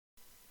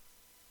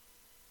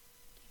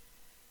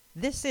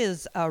This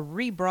is a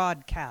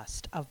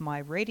rebroadcast of my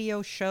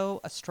radio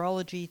show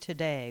Astrology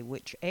Today,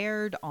 which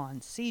aired on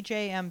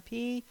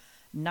CJMP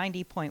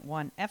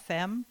 90.1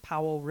 FM,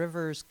 Powell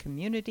River's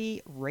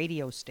community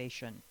radio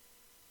station.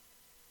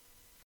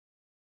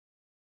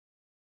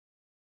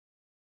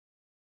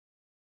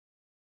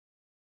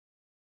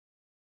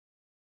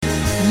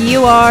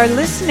 You are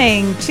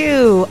listening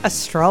to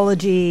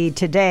Astrology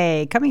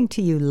Today, coming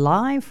to you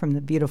live from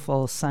the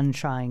beautiful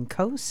Sunshine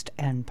Coast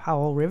and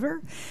Powell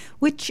River,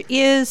 which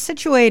is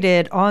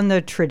situated on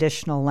the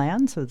traditional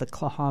lands of the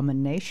Tla'amin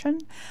Nation.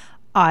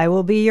 I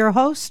will be your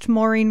host,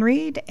 Maureen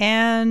Reed,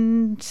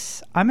 and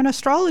I'm an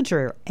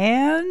astrologer,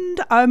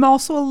 and I'm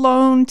also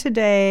alone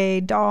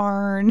today,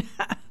 darn.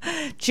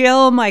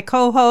 Jill, my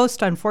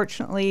co-host,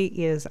 unfortunately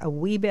is a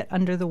wee bit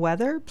under the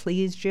weather.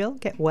 Please, Jill,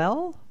 get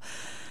well.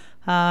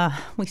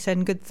 We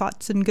send good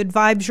thoughts and good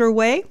vibes your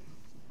way.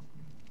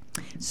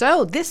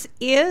 So this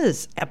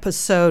is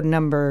episode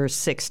number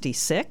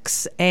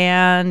 66,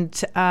 and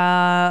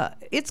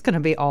it's going to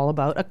be all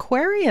about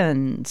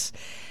Aquarians.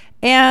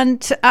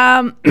 And,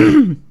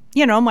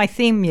 you know, my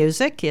theme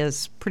music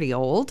is pretty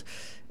old.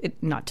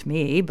 Not to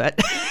me,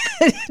 but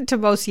to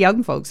most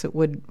young folks,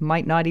 it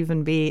might not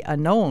even be a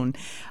known.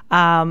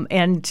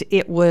 And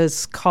it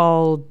was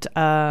called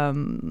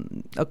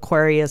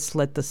Aquarius,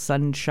 Let the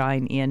Sun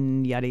Shine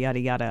In, yada, yada,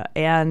 yada.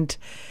 And,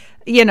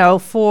 you know,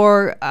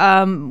 for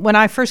when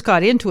I first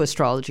got into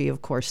astrology,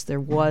 of course, there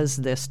was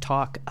this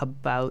talk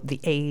about the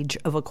age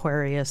of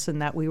Aquarius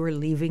and that we were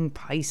leaving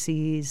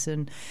Pisces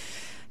and,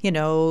 you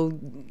know,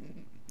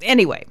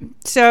 anyway,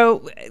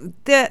 so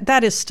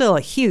that is still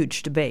a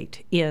huge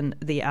debate in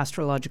the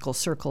astrological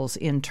circles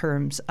in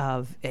terms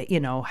of, you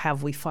know,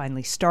 have we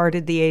finally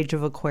started the age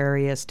of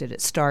Aquarius? Did it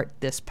start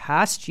this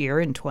past year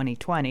in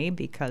 2020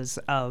 because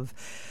of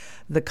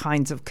the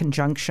kinds of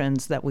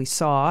conjunctions that we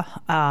saw?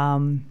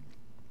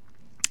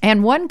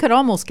 And one could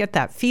almost get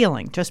that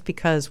feeling just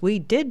because we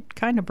did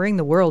kind of bring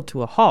the world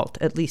to a halt,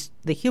 at least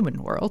the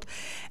human world.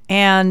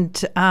 And,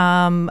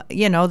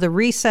 you know, the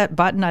reset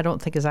button I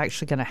don't think is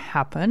actually going to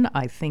happen.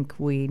 I think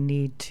we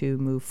need to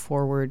move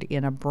forward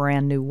in a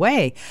brand new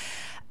way.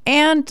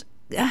 And,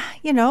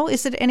 you know,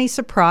 is it any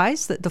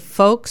surprise that the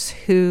folks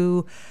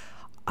who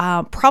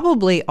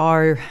probably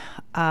are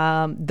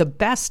the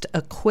best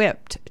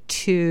equipped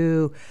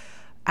to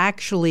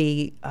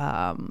actually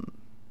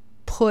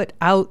put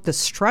out the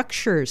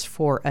structures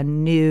for a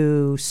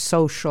new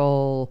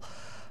social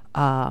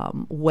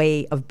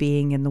way of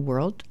being in the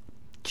world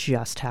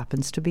just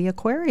happens to be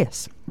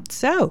Aquarius.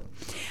 So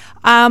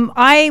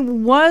I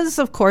was,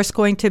 of course,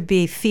 going to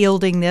be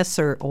fielding this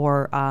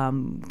or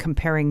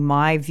comparing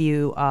my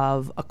view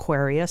of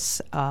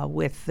Aquarius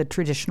with the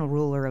traditional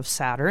ruler of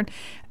Saturn.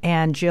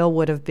 And Jill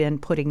would have been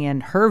putting in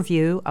her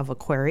view of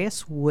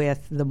Aquarius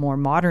with the more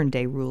modern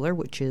day ruler,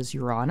 which is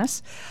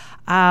Uranus.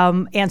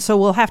 And so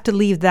we'll have to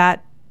leave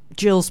that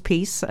Jill's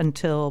piece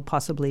until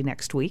possibly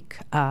next week.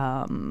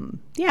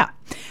 Yeah.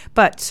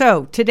 But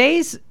so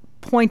today's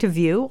point of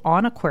view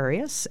on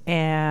Aquarius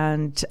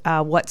and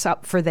what's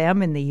up for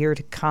them in the year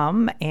to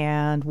come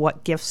and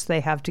what gifts they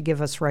have to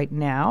give us right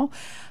now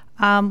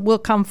will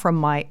come from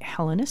my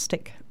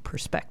Hellenistic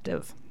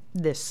perspective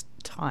this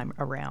time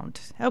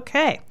around.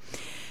 Okay.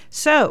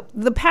 So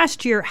the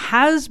past year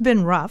has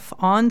been rough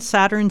on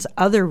Saturn's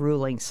other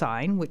ruling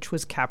sign, which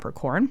was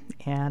Capricorn,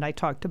 and I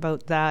talked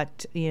about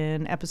that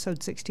in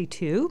episode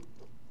 62.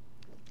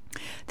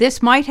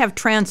 This might have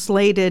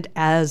translated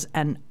as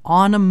an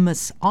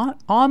ominous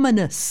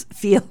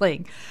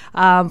feeling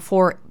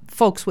for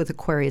folks with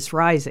Aquarius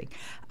rising,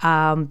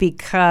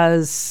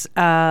 because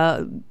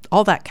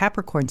all that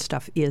Capricorn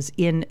stuff is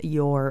in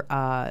your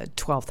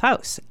 12th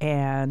house,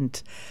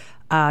 and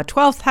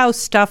 12th house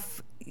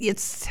stuff,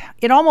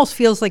 it almost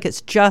feels like it's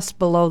just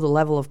below the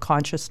level of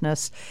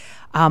consciousness.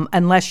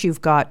 Unless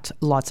you've got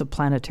lots of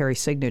planetary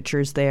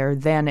signatures there,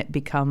 then it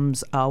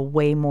becomes a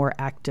way more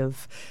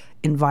active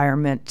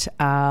environment.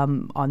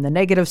 On the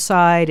negative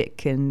side, it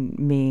can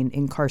mean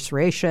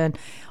incarceration.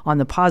 On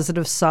the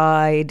positive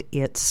side,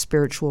 it's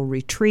spiritual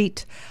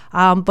retreat.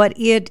 But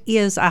it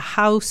is a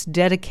house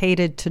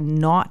dedicated to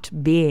not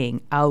being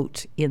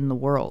out in the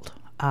world.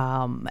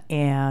 Yeah.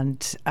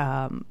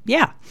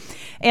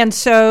 And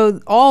so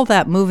all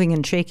that moving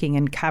and shaking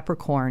in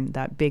Capricorn,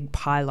 that big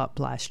pileup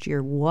last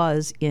year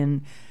was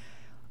in,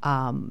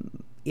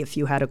 if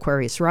you had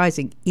Aquarius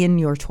rising, in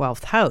your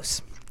 12th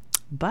house.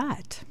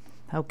 But,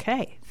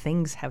 okay,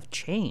 things have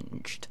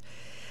changed.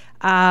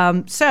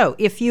 So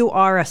if you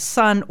are a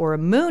sun or a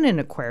moon in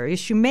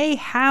Aquarius, you may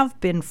have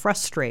been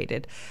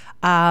frustrated.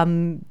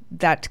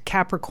 That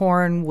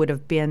Capricorn would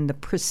have been the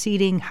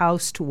preceding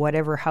house to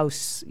whatever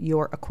house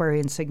your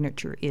Aquarian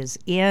signature is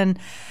in,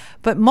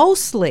 but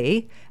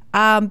mostly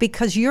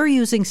because you're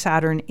using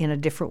Saturn in a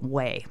different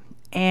way.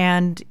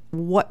 And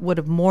what would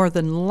have more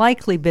than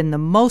likely been the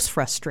most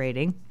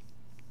frustrating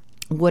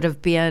would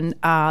have been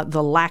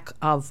the lack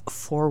of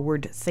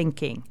forward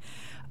thinking,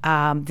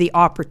 the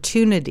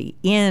opportunity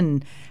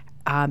in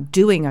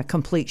doing a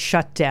complete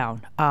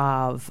shutdown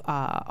of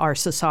our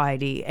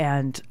society,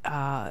 and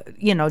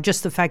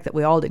just the fact that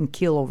we all didn't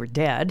keel over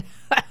dead,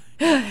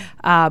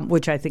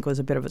 which I think was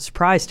a bit of a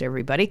surprise to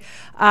everybody,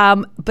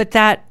 but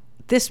that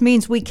this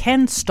means we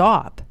can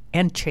stop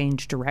and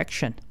change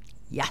direction.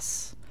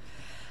 Yes.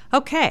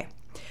 Okay,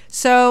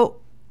 so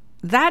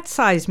that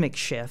seismic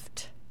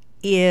shift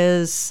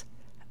is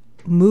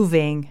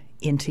moving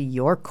into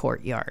your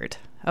courtyard.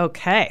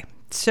 Okay,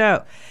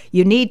 so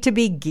you need to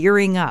be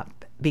gearing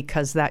up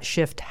because that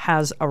shift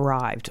has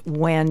arrived.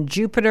 When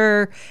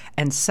Jupiter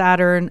and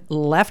Saturn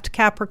left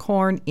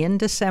Capricorn in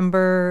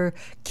December,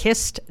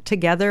 kissed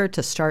together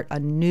to start a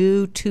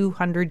new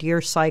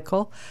 200-year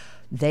cycle,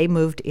 they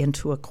moved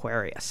into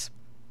Aquarius.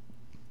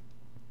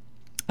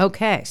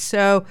 Okay,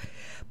 so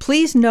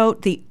please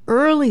note the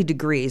early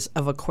degrees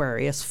of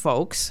Aquarius,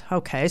 folks.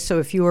 Okay, so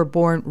if you were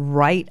born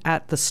right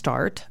at the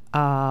start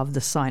of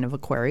the sign of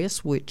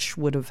Aquarius, which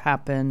would have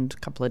happened a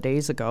couple of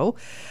days ago,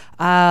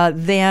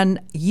 then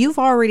you've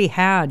already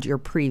had your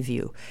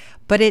preview.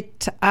 But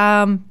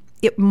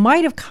it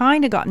might have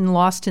kind of gotten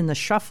lost in the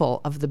shuffle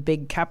of the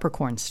big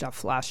Capricorn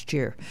stuff last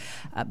year.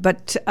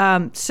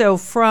 So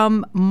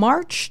from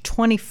March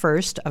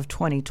 21st of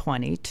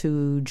 2020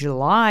 to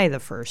July the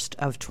 1st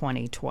of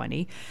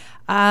 2020,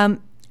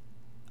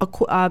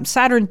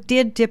 Saturn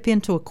did dip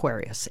into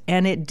Aquarius,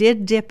 and it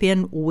did dip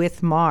in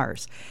with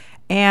Mars.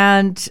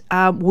 And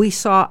we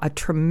saw a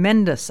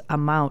tremendous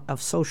amount of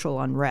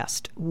social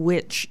unrest,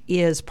 which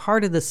is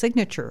part of the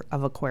signature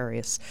of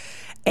Aquarius.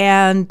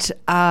 And,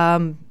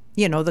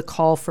 the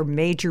call for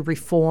major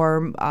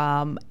reform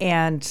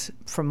and,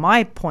 from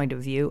my point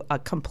of view, a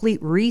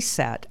complete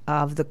reset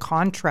of the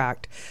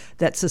contract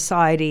that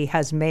society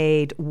has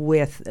made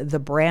with the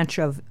branch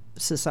of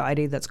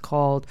society that's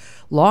called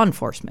law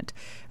enforcement.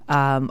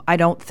 I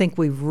don't think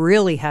we've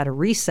really had a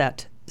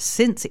reset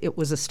since it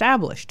was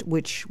established,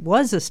 which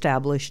was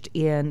established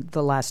in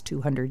the last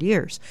 200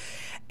 years.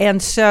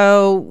 And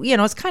so,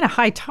 it's kind of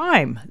high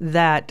time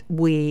that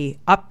we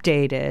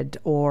updated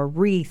or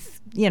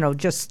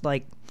just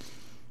like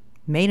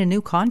made a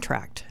new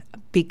contract,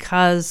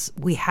 because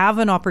we have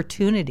an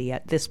opportunity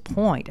at this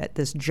point, at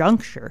this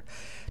juncture,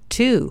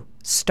 to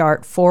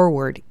start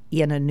forward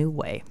in a new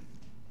way.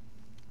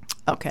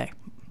 Okay.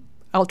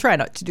 I'll try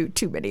not to do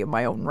too many of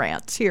my own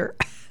rants here.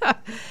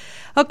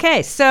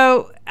 Okay,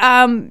 so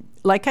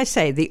like I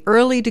say, the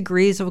early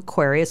degrees of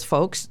Aquarius,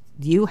 folks,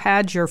 you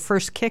had your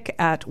first kick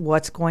at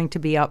what's going to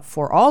be up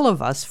for all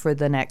of us for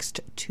the next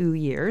 2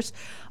 years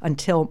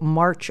until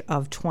March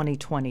of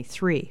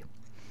 2023.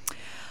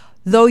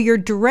 Though your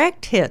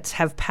direct hits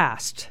have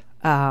passed,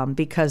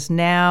 because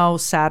now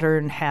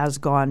Saturn has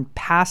gone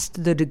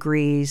past the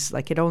degrees,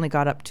 like it only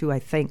got up to, I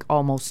think,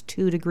 almost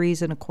 2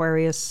 degrees in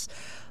Aquarius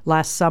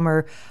last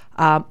summer.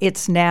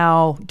 It's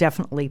now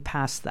definitely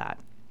past that.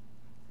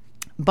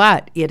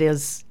 But it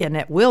is, and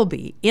it will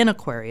be, in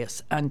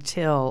Aquarius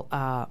until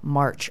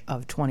March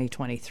of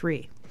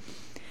 2023.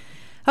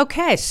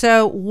 Okay,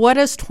 so what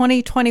does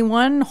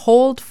 2021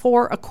 hold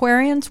for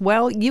Aquarians?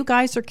 Well, you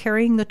guys are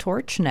carrying the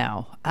torch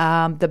now.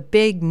 The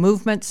big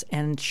movements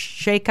and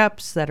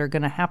shakeups that are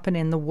going to happen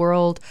in the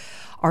world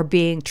are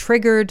being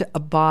triggered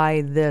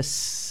by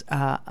this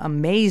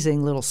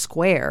amazing little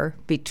square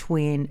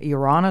between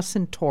Uranus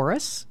and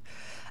Taurus,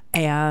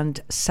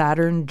 and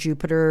Saturn,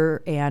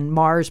 Jupiter, and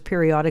Mars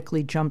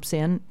periodically jumps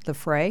in the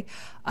fray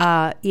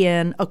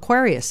in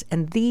Aquarius.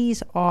 And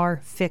these are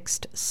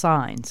fixed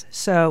signs.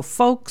 So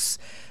folks,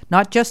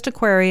 not just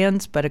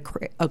Aquarians, but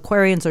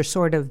Aquarians are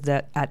sort of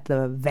at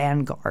the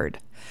vanguard.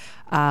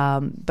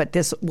 But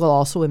this will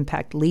also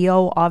impact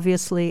Leo,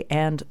 obviously,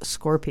 and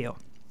Scorpio.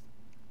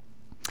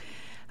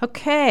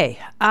 Okay,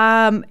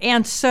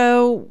 and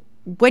so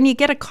when you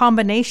get a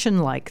combination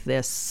like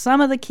this, some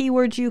of the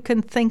keywords you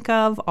can think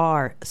of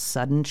are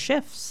sudden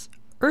shifts,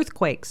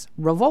 earthquakes,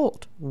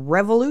 revolt,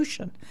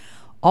 revolution.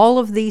 All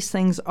of these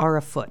things are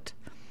afoot.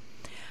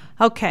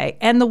 Okay,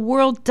 and the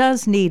world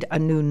does need a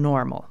new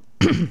normal.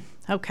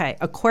 Okay,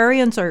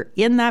 Aquarians are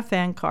in that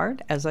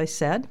vanguard, as I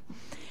said,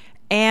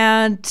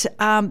 and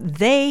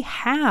they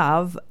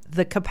have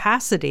the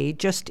capacity,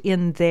 just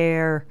in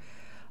their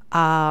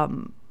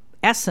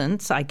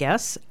essence, I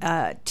guess,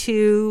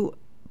 to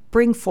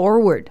bring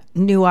forward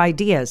new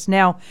ideas.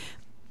 Now,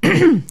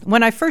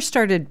 when I first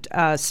started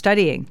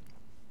studying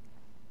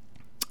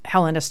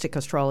Hellenistic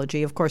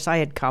astrology, of course, I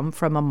had come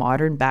from a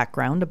modern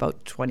background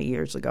about 20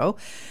 years ago.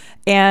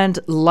 And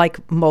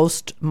like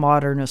most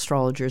modern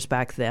astrologers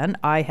back then,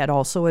 I had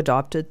also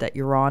adopted that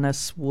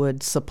Uranus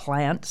would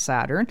supplant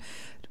Saturn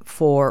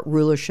for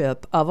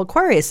rulership of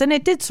Aquarius. And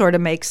it did sort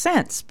of make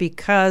sense,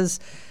 because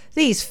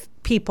these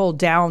people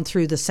down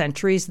through the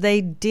centuries,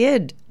 they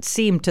did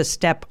seem to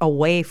step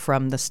away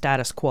from the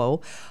status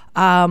quo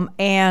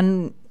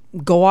and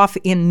go off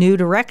in new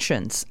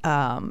directions.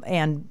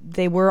 And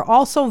they were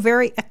also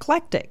very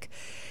eclectic.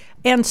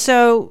 And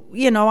so,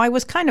 I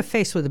was kind of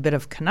faced with a bit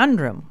of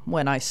conundrum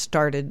when I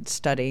started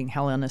studying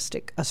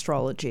Hellenistic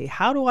astrology.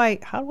 How do I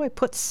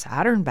put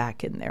Saturn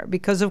back in there?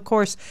 Because, of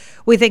course,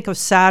 we think of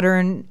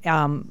Saturn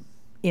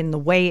in the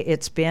way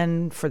it's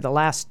been for the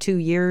last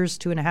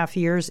 2.5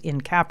 years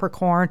in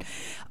Capricorn.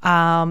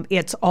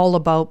 It's all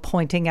about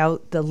pointing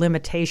out the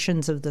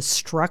limitations of the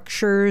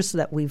structures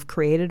that we've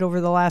created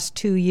over the last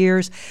 2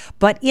 years.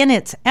 But in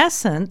its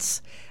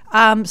essence,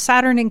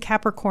 Saturn in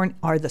Capricorn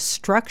are the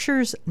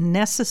structures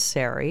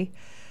necessary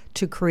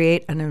to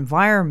create an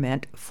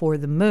environment for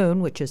the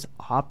moon, which is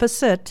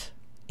opposite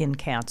in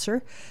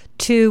Cancer,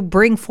 to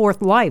bring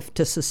forth life,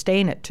 to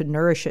sustain it, to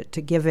nourish it,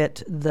 to give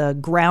it the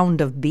ground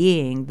of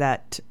being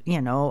that,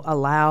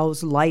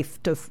 allows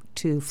life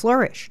to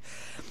flourish.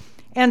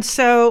 And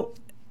so,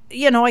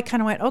 I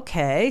kind of went,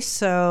 okay,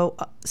 so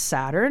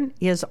Saturn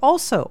is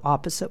also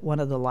opposite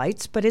one of the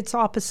lights, but it's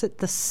opposite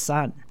the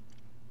sun.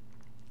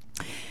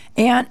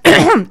 And,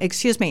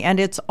 excuse me, and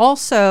it's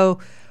also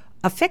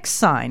a fixed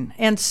sign.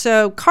 And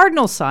so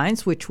cardinal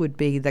signs, which would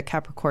be the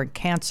Capricorn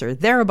Cancer,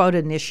 they're about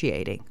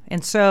initiating.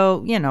 And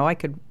so,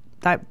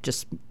 that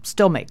just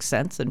still makes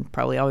sense and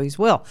probably always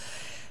will.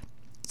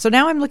 So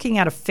now I'm looking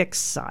at a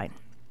fixed sign.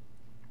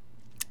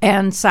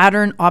 And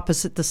Saturn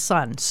opposite the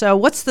sun. So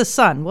what's the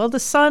sun? Well, the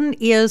sun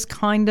is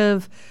kind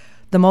of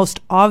the most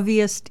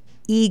obvious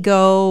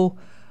ego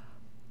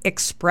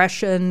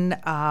expression,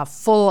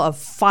 full of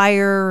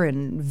fire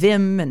and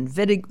vim and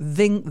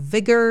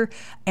vigor.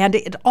 And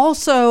it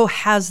also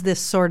has this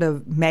sort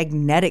of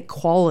magnetic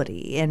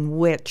quality in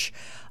which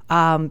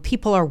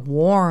people are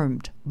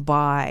warmed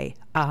by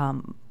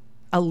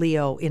a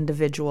Leo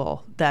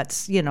individual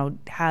that's,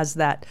 has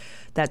that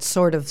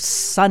sort of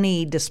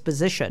sunny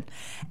disposition.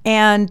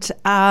 And,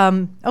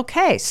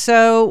 okay,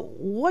 so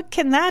what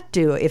can that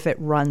do if it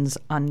runs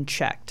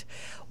unchecked?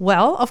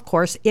 Well, of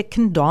course, it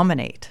can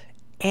dominate.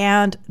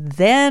 And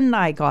then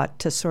I got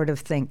to sort of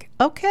think,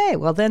 okay,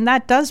 well, then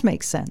that does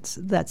make sense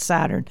that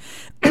Saturn,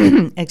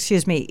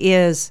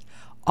 is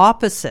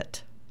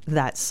opposite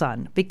that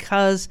sun,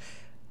 because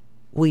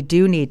we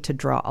do need to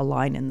draw a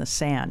line in the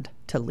sand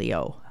to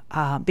Leo,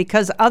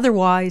 because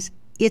otherwise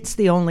it's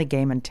the only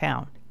game in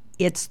town.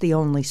 It's the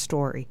only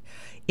story.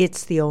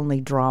 It's the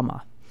only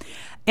drama.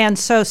 And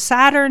so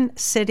Saturn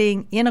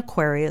sitting in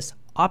Aquarius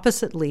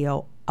opposite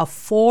Leo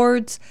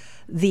affords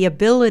the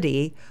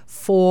ability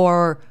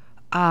for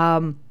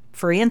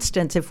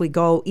instance, if we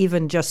go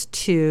even just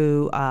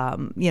to, a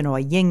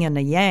yin and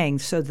a yang,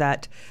 so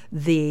that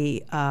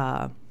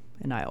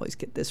and I always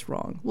get this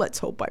wrong. Let's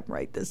hope I'm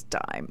right this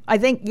time. I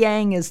think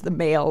yang is the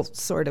male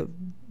sort of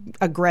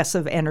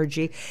aggressive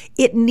energy.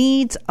 It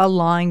needs a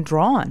line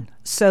drawn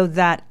so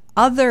that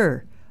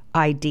other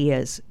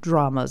ideas,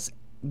 dramas,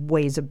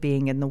 ways of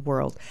being in the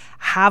world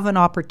have an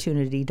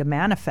opportunity to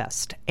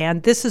manifest.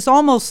 And this is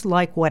almost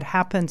like what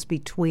happens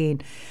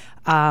between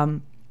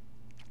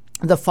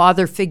the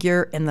father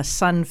figure and the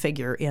son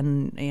figure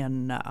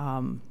in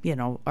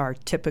our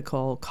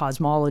typical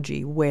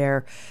cosmology,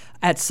 where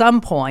at some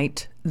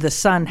point the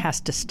son has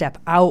to step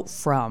out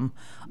from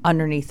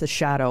underneath the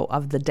shadow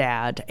of the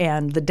dad,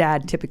 and the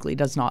dad typically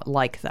does not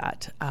like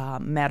that.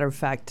 Matter of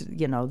fact,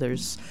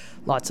 there's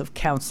lots of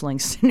counseling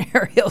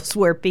scenarios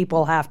where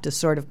people have to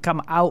sort of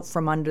come out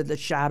from under the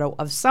shadow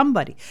of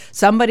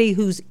somebody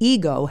whose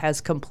ego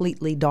has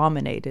completely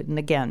dominated. And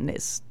again,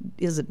 this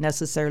isn't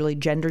necessarily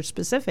gender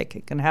specific.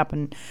 It can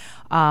happen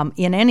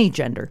in any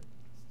gender.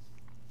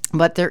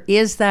 But there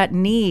is that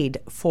need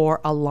for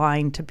a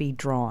line to be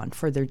drawn,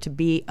 for there to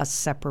be a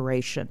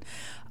separation.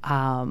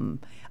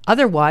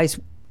 Otherwise,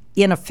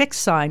 in a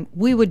fixed sign,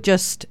 we would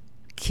just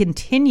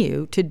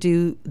continue to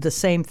do the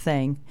same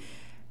thing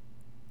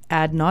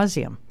ad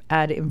nauseum,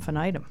 ad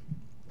infinitum.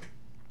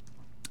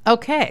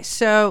 Okay,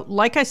 so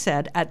like I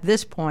said, at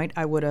this point,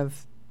 I would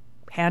have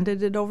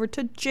handed it over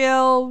to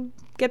Jill,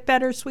 get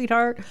better,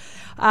 sweetheart,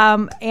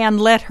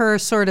 and let her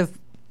sort of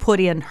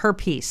put in her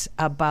piece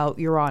about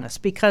Uranus,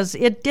 because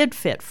it did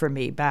fit for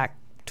me back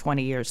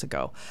 20 years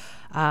ago.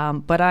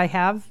 But I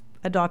have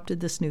adopted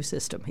this new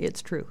system.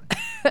 It's true.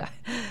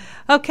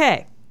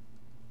 Okay.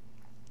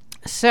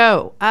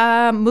 So,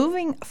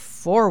 moving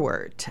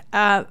forward,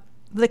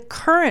 the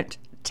current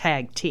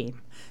tag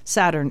team,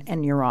 Saturn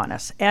and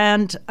Uranus.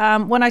 And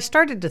when I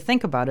started to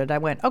think about it, I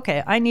went,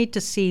 okay, I need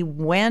to see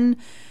when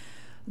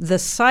the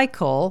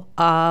cycle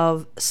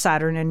of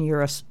Saturn and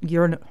Uranus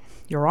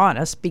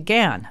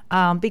began,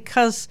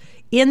 because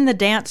in the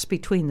dance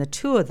between the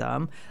two of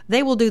them,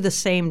 they will do the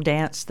same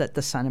dance that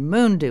the sun and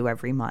moon do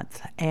every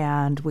month.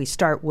 And we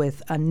start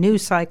with a new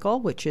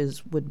cycle, which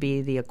would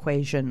be the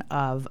equation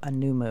of a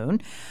new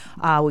moon.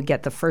 We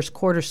get the first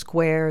quarter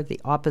square, the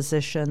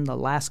opposition, the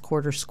last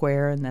quarter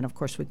square, and then, of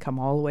course, we come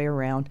all the way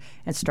around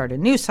and start a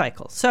new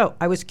cycle. So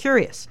I was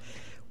curious,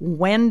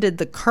 when did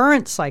the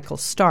current cycle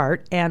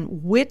start,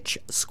 and which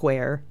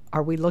square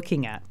are we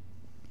looking at?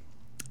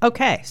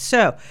 Okay,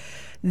 so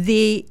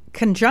the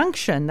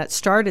conjunction that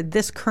started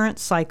this current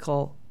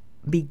cycle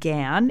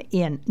began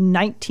in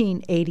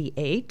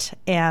 1988,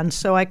 and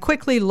so I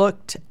quickly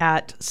looked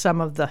at some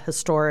of the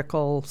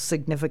historical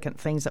significant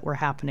things that were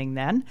happening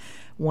then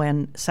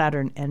when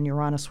Saturn and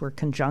Uranus were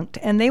conjunct,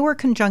 and they were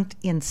conjunct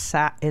in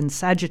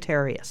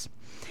Sagittarius.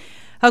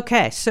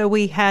 Okay, so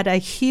we had a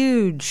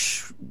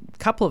huge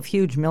couple of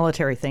huge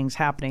military things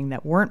happening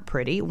that weren't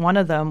pretty. One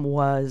of them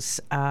was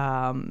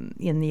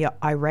in the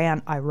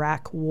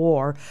Iran-Iraq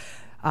war.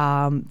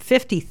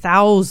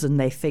 50,000,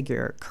 they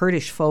figure,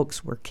 Kurdish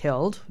folks were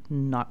killed.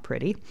 Not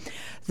pretty.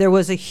 There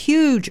was a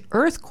huge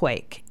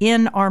earthquake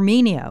in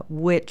Armenia,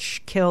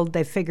 which killed,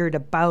 they figured,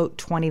 about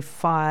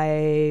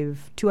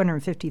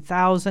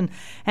 250,000,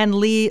 and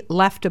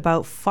left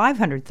about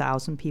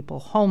 500,000 people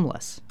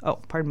homeless. Oh,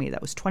 pardon me,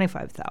 that was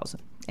 25,000.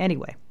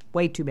 Anyway,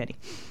 way too many.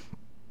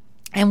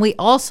 And we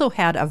also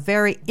had a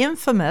very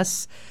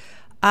infamous,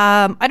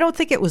 I don't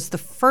think it was the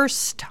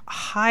first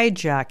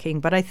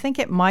hijacking, but I think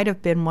it might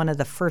have been one of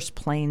the first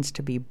planes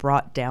to be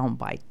brought down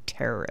by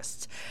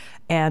terrorists.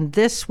 And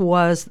this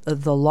was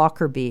the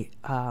Lockerbie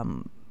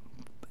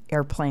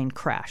airplane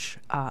crash,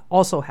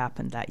 also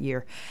happened that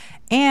year.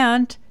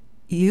 And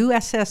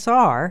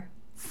USSR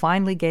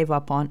finally gave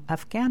up on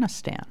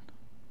Afghanistan.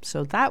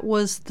 So that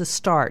was the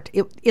start.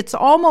 It's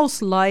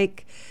almost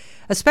like,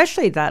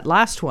 especially that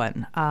last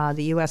one,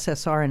 the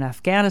USSR in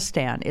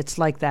Afghanistan, it's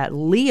like that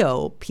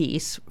Leo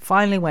piece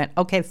finally went,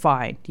 okay,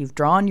 fine. You've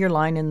drawn your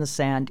line in the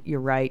sand. You're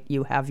right.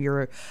 You have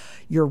your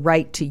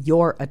right to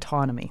your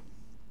autonomy.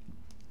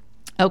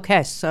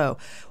 Okay, so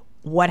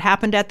what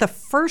happened at the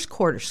first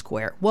quarter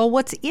square? Well,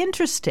 what's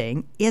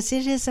interesting is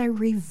it is a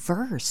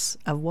reverse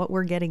of what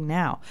we're getting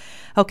now.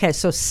 Okay,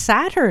 so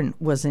Saturn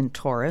was in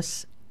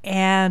Taurus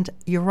and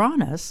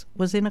Uranus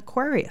was in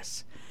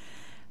Aquarius.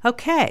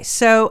 Okay,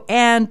 so,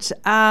 and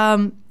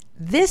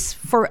this,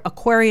 for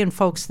Aquarian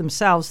folks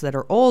themselves that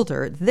are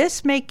older,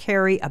 this may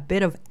carry a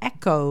bit of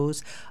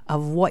echoes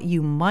of what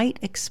you might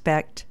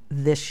expect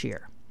this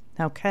year.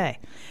 Okay,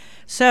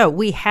 so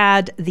we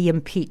had the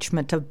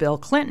impeachment of Bill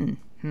Clinton,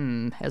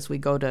 as we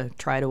go to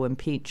try to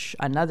impeach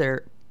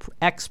another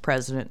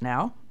ex-president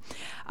now.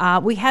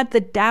 We had the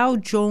Dow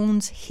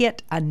Jones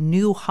hit a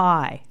new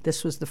high.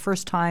 This was the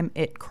first time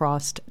it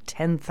crossed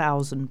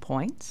 10,000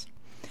 points.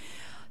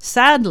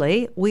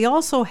 Sadly, we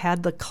also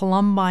had the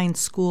Columbine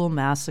School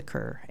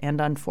massacre,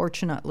 and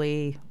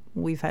unfortunately,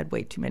 we've had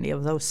way too many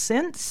of those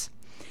since.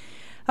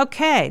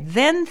 Okay,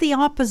 then the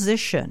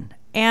opposition,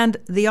 and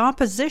the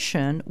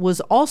opposition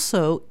was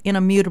also in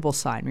a mutable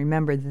sign.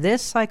 Remember,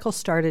 this cycle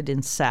started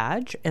in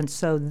Sag, and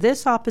so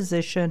this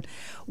opposition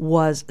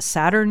was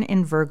Saturn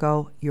in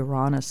Virgo,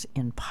 Uranus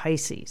in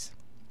Pisces.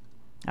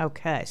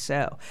 Okay,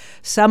 so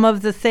some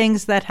of the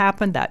things that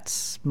happened,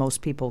 that's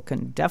most people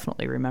can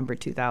definitely remember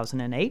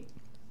 2008.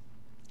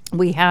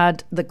 We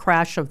had the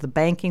crash of the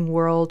banking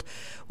world.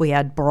 We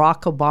had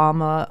Barack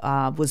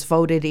Obama was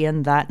voted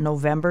in that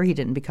November. He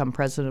didn't become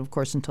president, of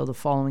course, until the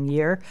following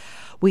year.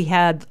 We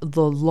had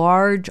the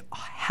Large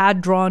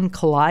Hadron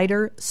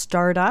Collider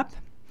start up.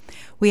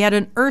 We had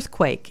an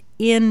earthquake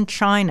in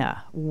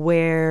China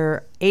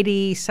where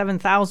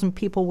 87,000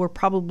 people were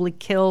probably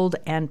killed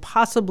and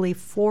possibly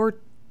 4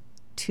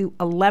 to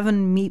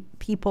 11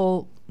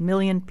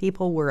 million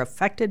people were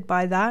affected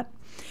by that.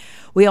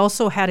 We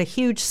also had a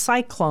huge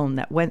cyclone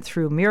that went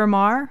through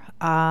Miramar,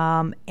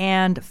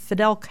 and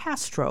Fidel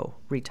Castro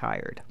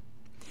retired.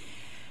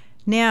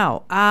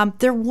 Now,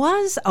 there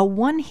was a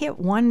one-hit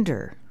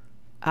wonder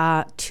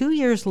 2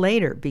 years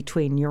later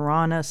between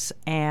Uranus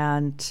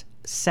and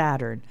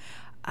Saturn.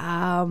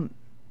 And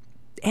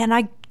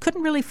I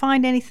couldn't really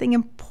find anything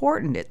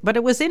important. But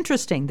it was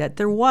interesting that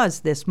there was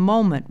this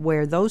moment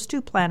where those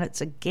two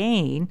planets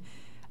again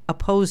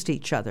opposed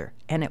each other.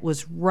 And it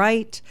was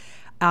right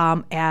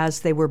as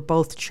they were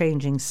both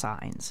changing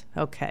signs.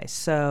 Okay,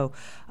 so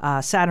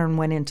Saturn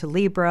went into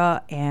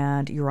Libra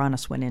and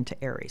Uranus went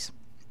into Aries.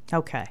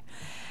 Okay,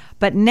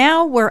 but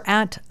now we're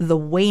at the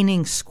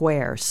waning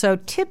square. So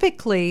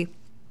typically,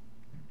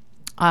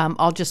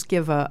 I'll just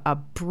give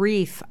a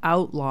brief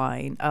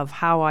outline of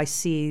how I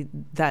see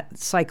that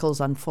cycles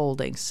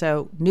unfolding.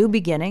 So new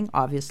beginning,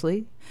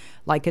 obviously,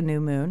 like a new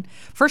moon.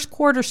 First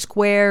quarter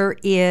square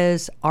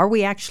is, are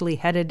we actually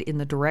headed in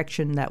the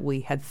direction that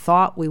we had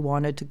thought we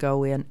wanted to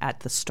go in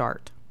at the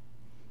start?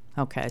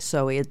 Okay,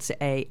 so it's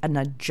an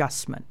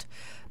adjustment,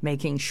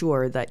 making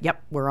sure that,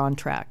 yep, we're on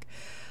track.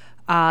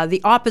 The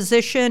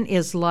opposition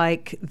is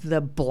like the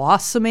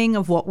blossoming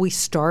of what we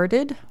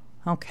started.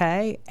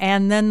 Okay,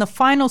 and then the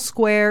final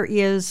square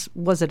is,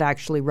 was it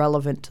actually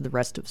relevant to the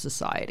rest of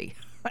society?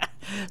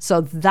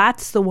 So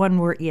that's the one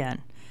we're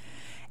in.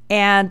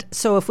 And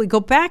so if we go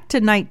back to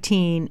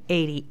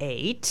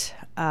 1988,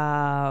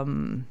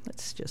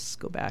 let's just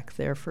go back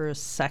there for a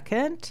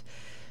second.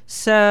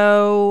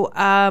 So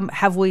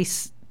have we,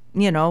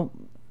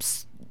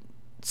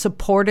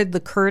 supported the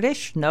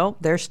Kurdish? No,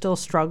 they're still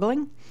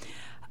struggling.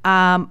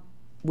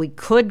 We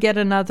could get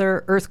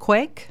another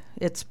earthquake.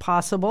 It's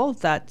possible.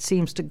 That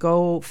seems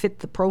to fit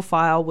the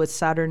profile with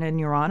Saturn and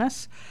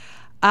Uranus.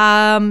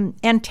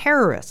 And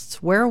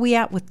terrorists. Where are we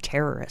at with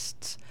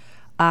terrorists?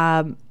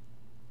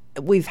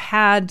 We've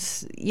had,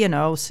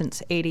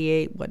 since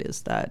 88, what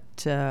is that,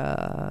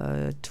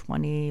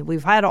 20,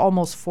 we've had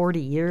almost 40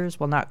 years,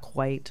 well, not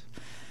quite,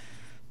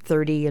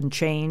 30 and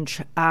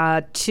change,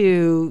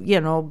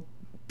 to,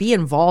 be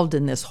involved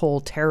in this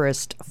whole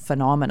terrorist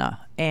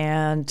phenomena.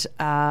 And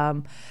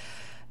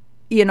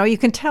you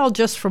can tell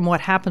just from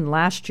what happened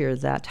last year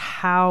that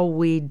how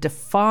we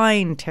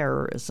define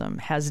terrorism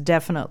has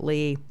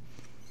definitely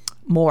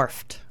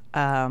morphed.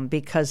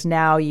 Because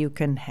now you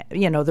can,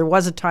 there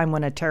was a time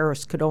when a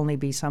terrorist could only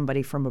be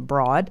somebody from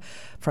abroad,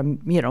 from,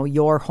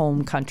 your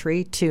home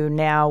country, to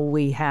now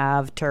we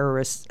have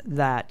terrorists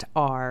that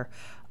are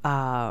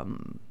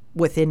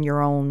within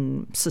your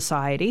own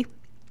society.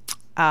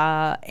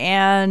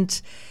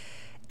 And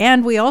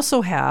we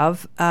also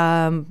have,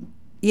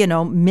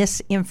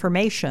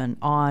 misinformation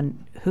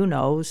on, who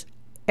knows,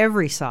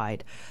 every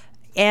side.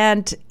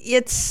 And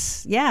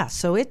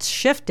so it's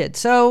shifted.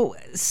 So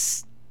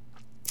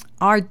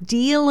are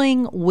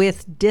dealing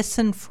with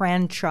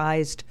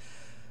disenfranchised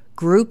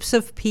groups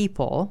of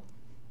people,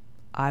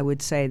 I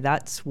would say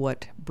that's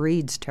what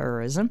breeds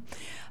terrorism,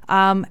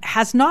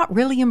 has not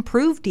really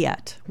improved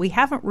yet. We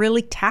haven't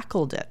really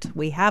tackled it.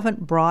 We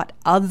haven't brought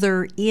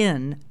other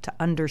in to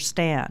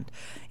understand.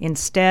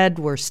 Instead,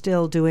 we're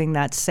still doing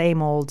that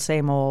same old,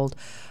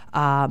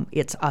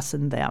 it's us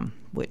and them,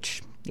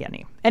 which,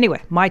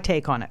 anyway, my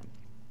take on it.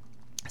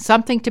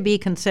 Something to be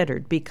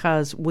considered,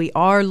 because we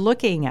are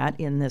looking at,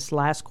 in this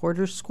last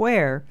quarter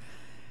square,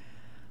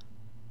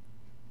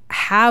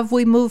 have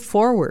we moved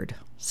forward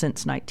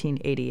since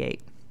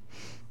 1988?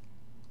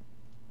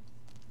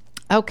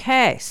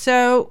 Okay,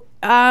 so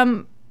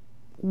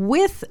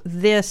with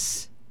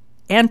this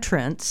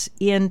entrance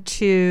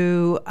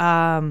into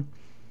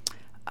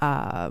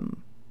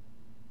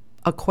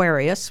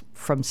Aquarius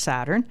from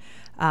Saturn,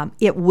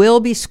 it will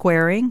be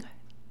squaring,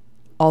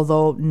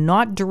 although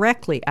not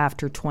directly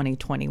after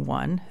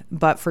 2021,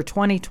 but for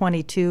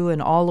 2022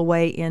 and all the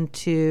way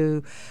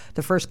into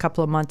the first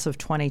couple of months of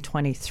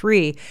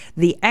 2023,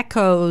 the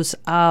echoes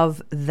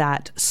of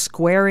that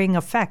squaring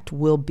effect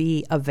will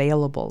be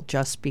available,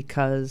 just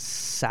because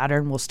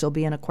Saturn will still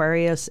be in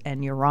Aquarius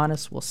and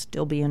Uranus will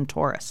still be in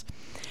Taurus.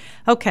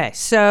 Okay,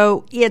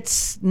 so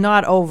it's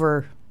not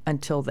over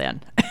until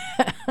then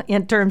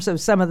in terms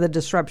of some of the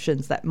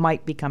disruptions that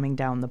might be coming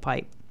down the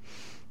pipe.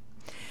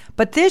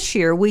 But this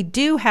year, we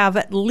do have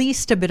at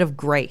least a bit of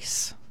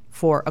grace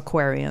for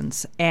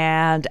Aquarians.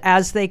 And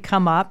as they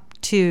come up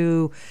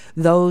to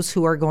those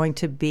who are going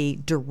to be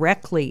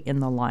directly in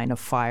the line of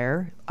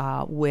fire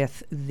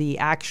with the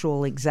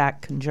actual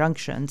exact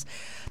conjunctions,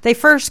 they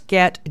first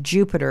get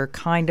Jupiter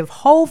kind of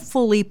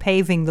hopefully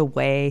paving the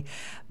way,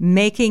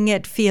 making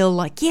it feel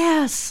like,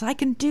 yes, I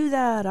can do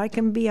that. I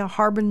can be a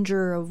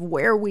harbinger of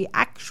where we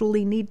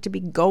actually need to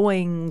be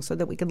going so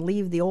that we can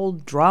leave the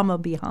old drama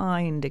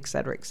behind, et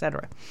cetera, et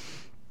cetera.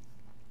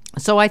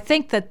 So I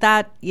think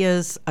that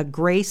is a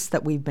grace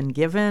that we've been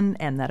given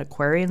and that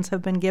Aquarians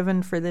have been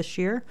given for this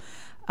year.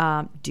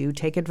 Do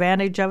take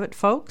advantage of it,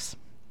 folks.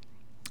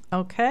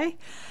 Okay.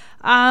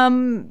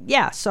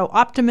 So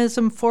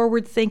optimism,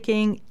 forward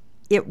thinking,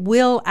 it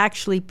will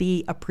actually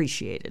be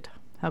appreciated.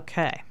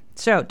 Okay.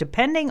 So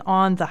depending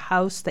on the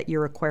house that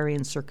your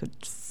Aquarian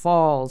circuit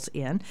falls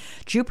in,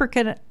 Jupiter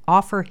can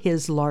offer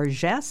his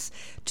largesse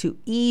to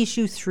ease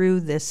you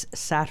through this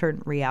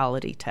Saturn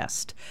reality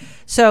test.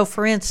 So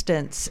for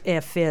instance,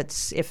 if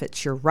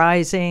it's your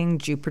rising,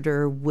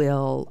 Jupiter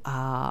will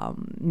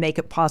make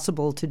it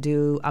possible to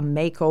do a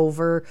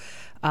makeover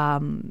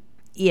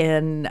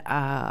in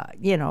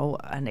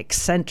an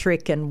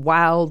eccentric and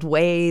wild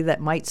way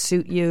that might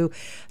suit you.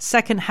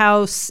 Second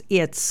house,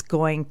 it's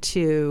going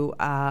to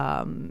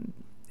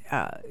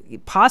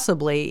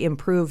possibly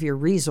improve your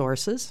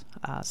resources.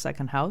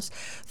 Second house.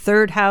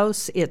 Third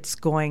house, it's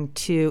going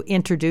to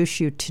introduce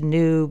you to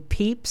new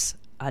peeps.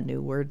 A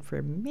new word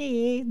for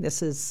me.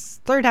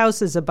 Third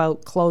house is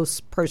about close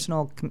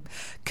personal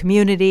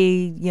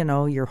community,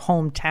 your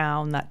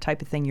hometown, that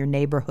type of thing, your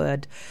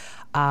neighborhood.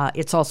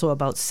 It's also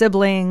about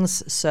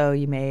siblings, so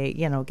you may,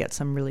 get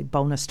some really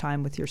bonus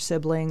time with your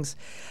siblings.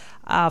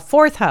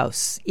 Fourth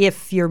house,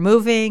 if you're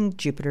moving,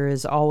 Jupiter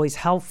is always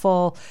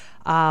helpful.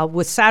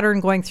 With Saturn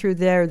going through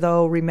there,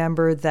 though,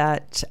 remember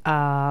that,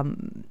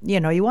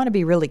 you want to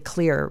be really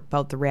clear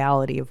about the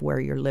reality of where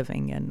you're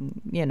living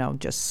and,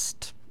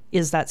 just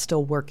is that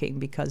still working?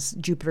 Because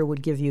Jupiter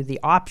would give you the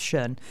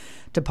option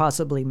to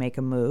possibly make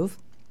a move.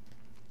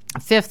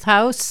 Fifth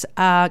house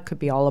could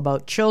be all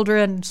about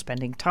children,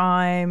 spending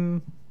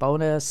time,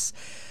 bonus,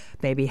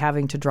 maybe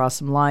having to draw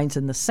some lines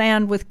in the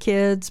sand with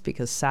kids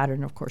because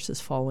Saturn, of course,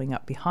 is following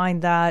up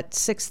behind that.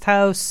 Sixth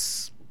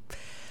house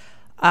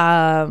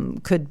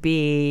could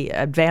be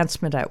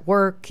advancement at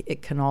work.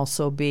 It can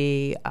also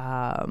be,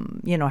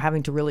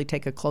 having to really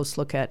take a close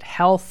look at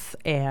health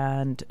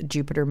and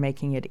Jupiter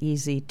making it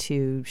easy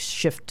to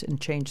shift and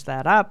change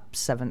that up.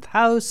 Seventh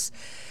house.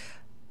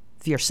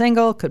 If you're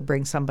single, could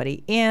bring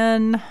somebody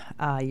in.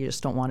 You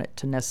just don't want it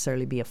to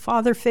necessarily be a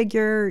father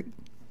figure,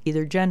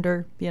 either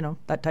gender,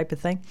 that type of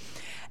thing.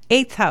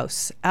 Eighth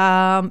house,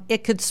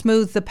 it could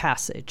smooth the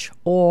passage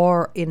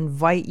or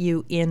invite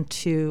you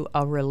into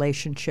a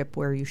relationship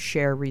where you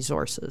share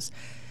resources.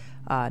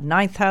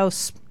 Ninth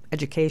house,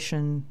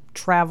 education,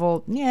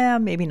 travel,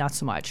 maybe not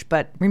so much.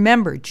 But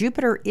remember,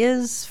 Jupiter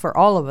is, for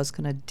all of us,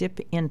 going to dip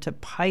into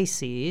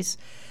Pisces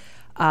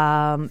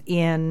when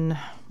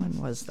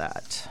was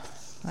that?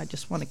 I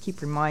just want to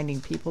keep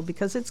reminding people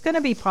because it's going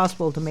to be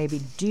possible to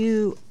maybe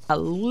do a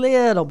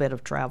little bit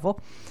of travel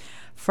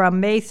from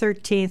May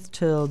 13th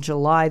till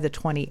July the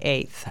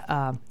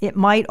 28th. It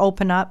might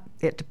open up.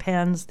 It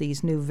depends.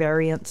 These new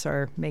variants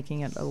are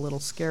making it a little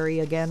scary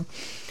again.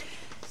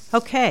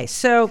 Okay,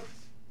 so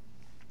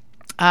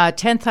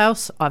 10th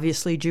house,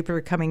 obviously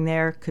Jupiter coming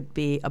there could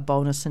be a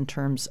bonus in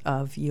terms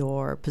of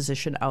your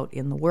position out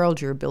in the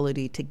world, your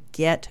ability to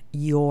get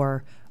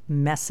your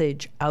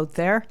message out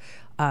there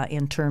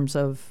in terms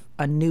of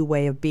a new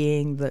way of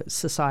being, the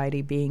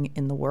society being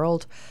in the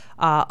world.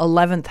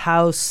 11th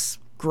house,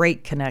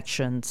 great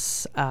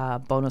connections,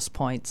 bonus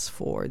points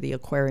for the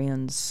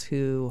Aquarians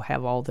who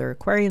have all their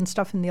Aquarian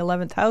stuff in the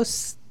 11th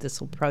house. This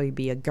will probably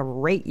be a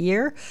great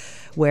year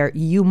where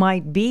you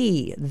might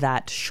be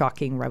that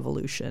shocking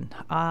revolution.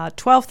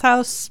 12th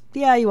house,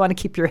 yeah, you want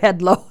to keep your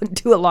head low and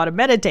do a lot of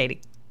meditating.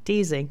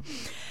 Teasing.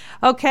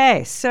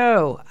 Okay,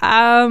 so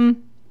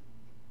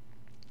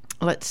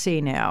let's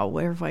see now.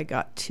 Where have I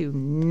got to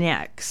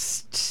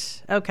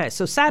next? Okay,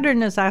 so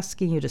Saturn is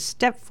asking you to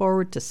step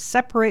forward to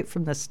separate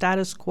from the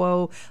status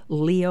quo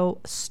Leo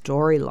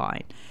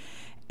storyline.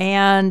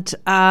 And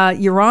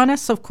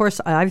Uranus, of course,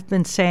 I've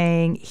been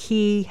saying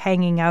he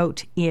hanging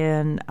out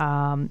in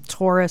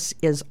Taurus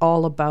is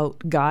all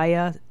about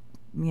Gaia,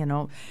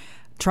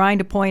 trying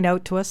to point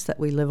out to us that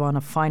we live on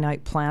a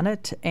finite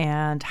planet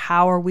and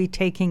how are we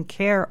taking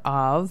care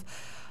of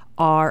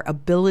our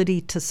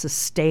ability to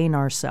sustain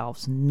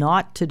ourselves,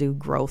 not to do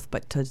growth,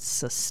 but to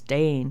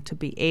sustain, to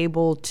be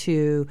able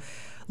to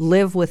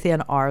live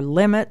within our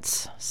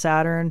limits,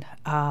 Saturn,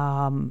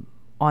 on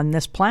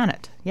this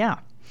planet. Yeah.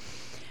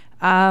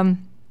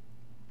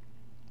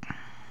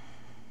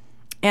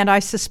 And I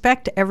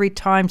suspect every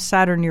time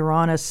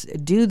Saturn-Uranus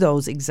do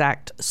those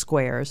exact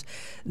squares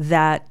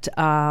that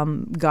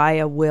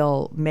Gaia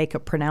will make a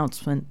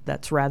pronouncement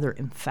that's rather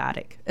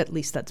emphatic. At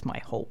least that's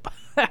my hope.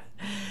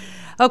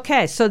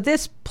 Okay, so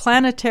this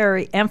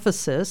planetary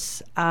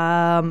emphasis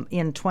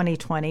in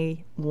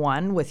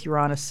 2021 with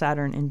Uranus,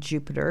 Saturn, and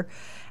Jupiter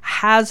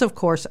has, of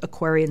course,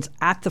 Aquarians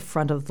at the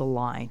front of the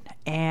line.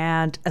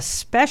 And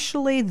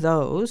especially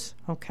those,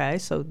 okay,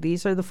 so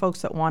these are the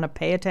folks that want to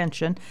pay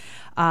attention,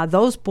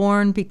 those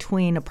born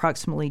between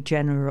approximately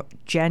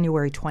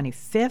January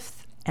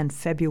 25th and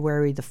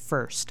February the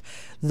 1st.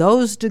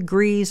 Those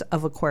degrees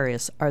of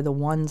Aquarius are the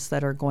ones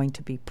that are going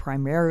to be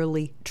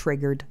primarily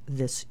triggered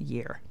this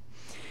year.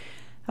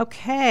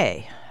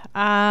 Okay,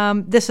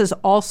 this is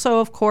also,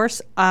 of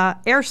course,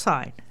 air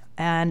sign,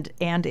 and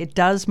it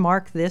does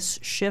mark this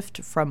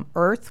shift from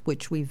Earth,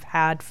 which we've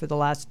had for the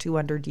last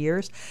 200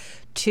 years,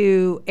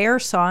 to air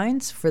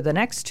signs for the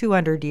next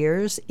 200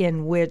 years,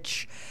 in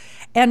which,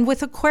 and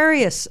with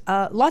Aquarius,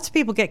 lots of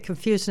people get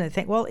confused and they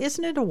think, well,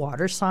 isn't it a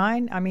water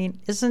sign? I mean,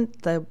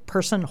 isn't the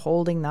person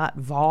holding that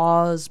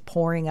vase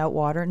pouring out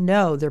water?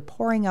 No, they're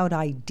pouring out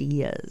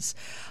ideas,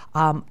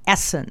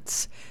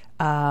 essence,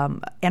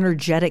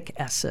 energetic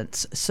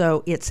essence.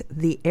 So it's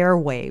the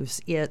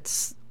airwaves,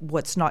 it's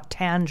what's not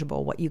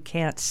tangible, what you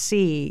can't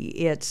see,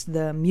 it's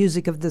the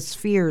music of the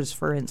spheres,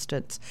 for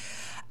instance.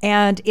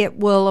 And it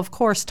will, of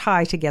course,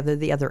 tie together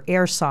the other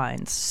air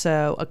signs.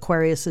 So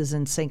Aquarius is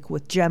in sync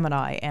with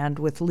Gemini and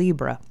with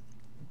Libra.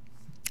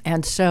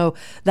 And so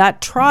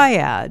that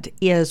triad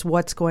is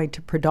what's going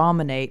to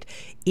predominate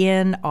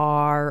in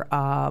our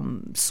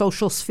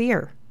social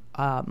sphere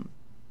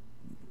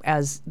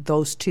as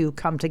those two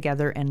come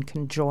together and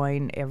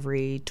conjoin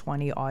every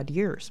 20-odd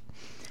years.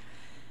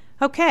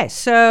 Okay,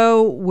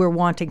 so we're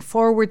wanting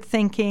forward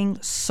thinking,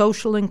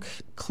 social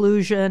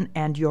inclusion,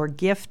 and your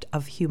gift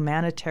of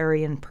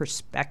humanitarian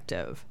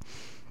perspective.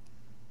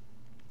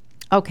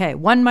 Okay,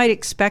 one might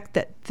expect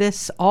that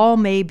this all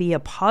may be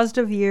a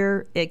positive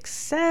year,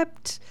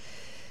 except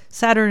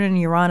Saturn and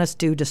Uranus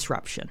do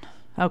disruption.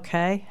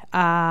 Okay,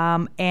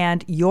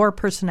 and your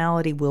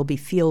personality will be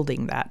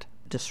fielding that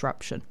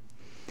disruption.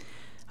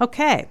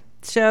 Okay,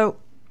 so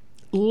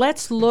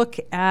let's look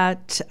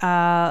at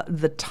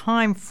the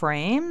time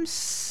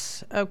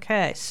frames.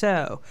 Okay,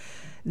 so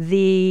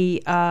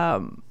the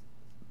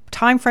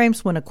time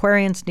frames when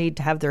Aquarians need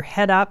to have their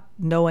head up,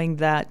 knowing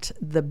that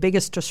the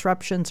biggest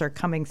disruptions are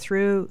coming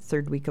through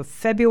third week of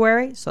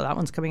February, so that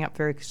one's coming up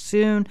very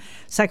soon,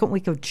 second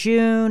week of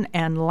June,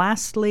 and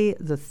lastly,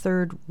 the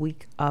third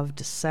week of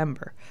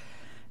December.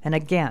 And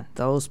again,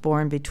 those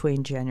born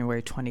between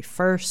January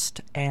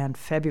 21st and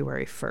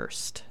February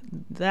 1st.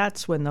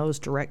 That's when those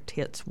direct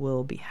hits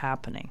will be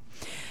happening.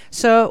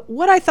 So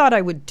what I thought I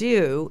would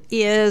do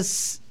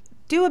is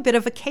do a bit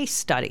of a case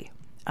study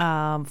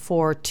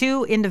for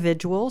two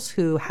individuals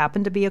who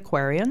happen to be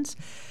Aquarians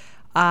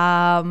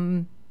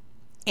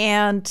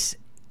and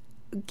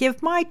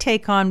give my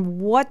take on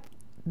what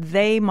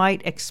they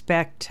might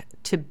expect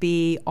to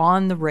be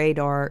on the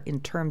radar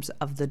in terms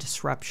of the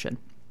disruption.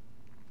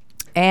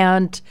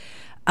 And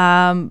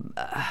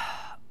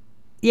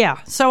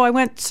so I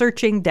went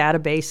searching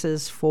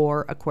databases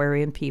for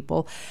Aquarian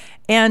people.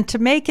 And to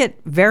make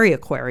it very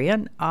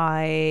Aquarian,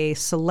 I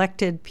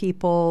selected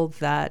people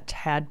that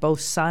had both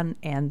Sun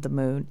and the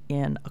Moon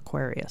in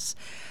Aquarius.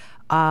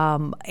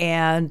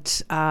 And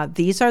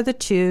these are the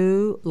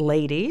two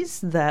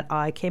ladies that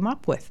I came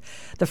up with.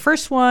 The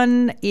first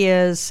one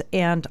is,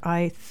 and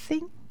I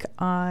think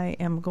I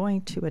am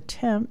going to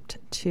attempt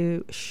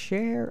to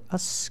share a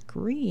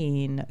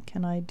screen.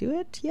 Can I do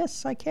it?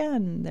 Yes, I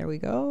can. There we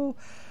go.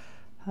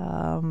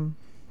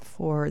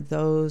 For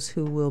those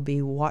who will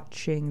be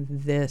watching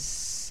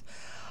this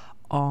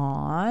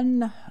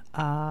on,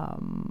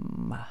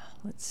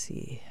 let's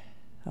see.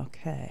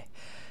 Okay.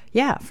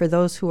 Yeah, for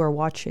those who are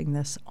watching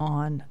this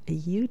on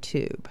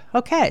YouTube.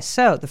 Okay,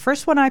 so the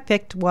first one I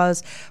picked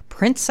was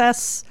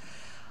Princess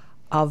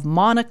of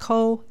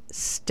Monaco,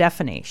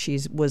 Stephanie. She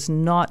was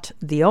not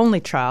the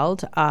only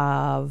child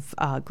of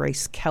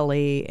Grace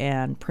Kelly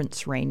and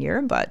Prince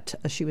Rainier, but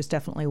she was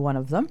definitely one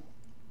of them.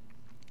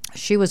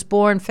 She was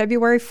born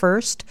February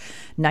 1st,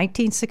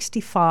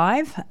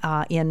 1965,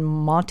 in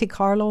Monte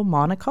Carlo,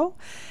 Monaco.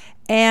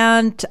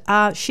 And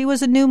she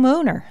was a new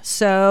mooner.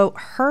 So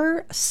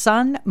her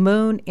sun,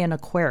 moon in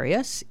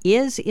Aquarius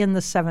is in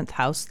the 7th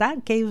house.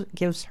 That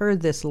gives her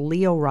this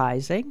Leo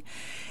rising.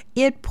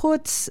 It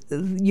puts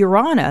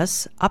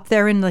Uranus up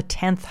there in the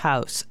 10th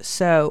house.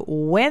 So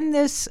when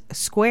this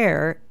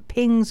square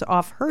pings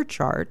off her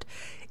chart,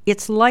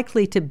 it's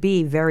likely to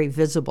be very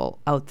visible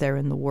out there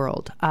in the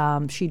world.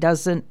 She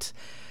doesn't,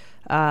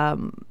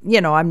 I'm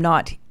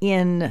not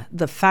in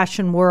the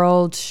fashion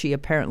world. She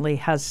apparently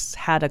has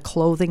had a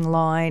clothing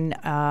line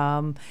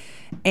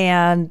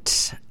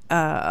and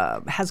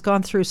has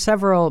gone through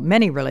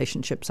many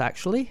relationships,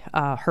 actually.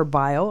 Her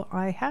bio,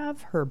 I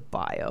have her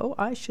bio.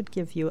 I should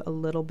give you a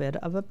little bit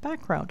of a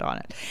background on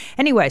it.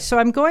 Anyway, so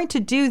I'm going to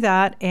do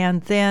that.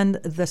 And then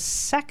the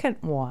second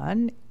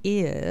one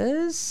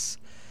is,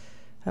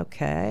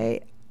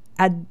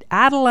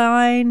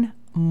 Adeline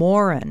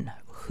Morin,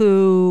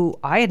 who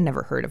I had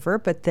never heard of her,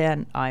 but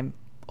then I'm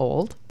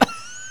old. I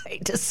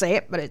hate to say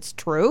it, but it's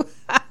true.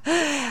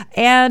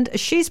 And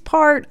she's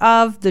part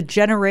of the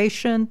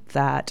generation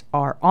that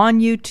are on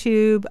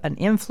YouTube, an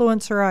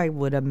influencer, I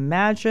would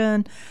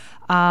imagine,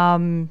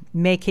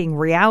 making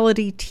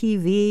reality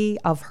TV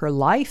of her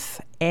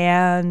life.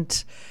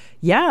 And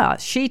yeah,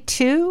 she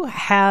too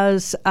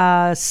has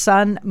a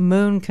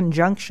sun-moon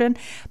conjunction,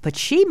 but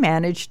she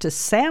managed to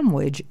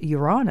sandwich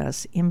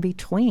Uranus in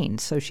between.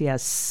 So she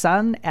has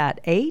sun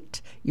at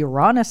 8,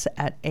 Uranus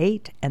at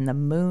 8, and the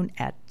moon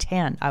at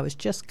 10. I was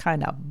just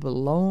kind of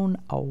blown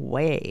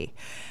away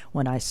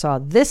when I saw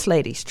this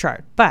lady's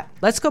chart. But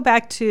let's go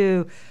back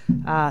to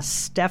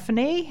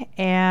Stephanie,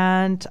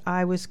 and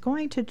I was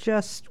going to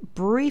just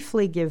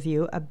briefly give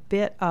you a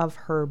bit of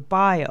her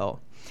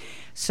bio.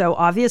 So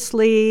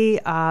obviously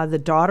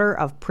the daughter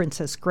of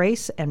Princess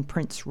Grace and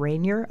Prince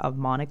Rainier of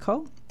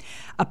Monaco.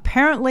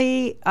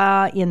 Apparently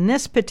in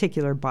this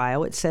particular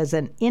bio, it says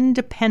an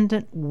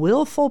independent,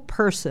 willful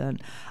person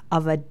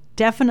of a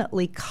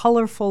definitely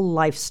colorful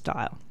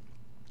lifestyle.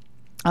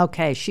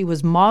 Okay, she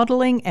was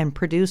modeling and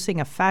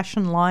producing a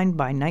fashion line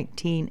by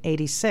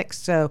 1986.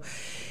 So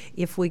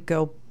if we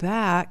go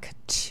back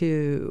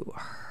to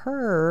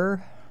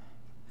her...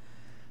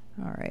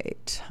 All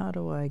right, how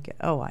do I get...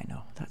 Oh, I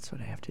know. That's what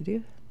I have to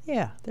do.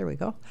 Yeah, there we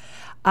go.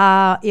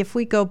 If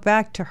we go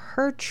back to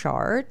her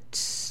chart,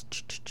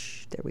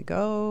 there we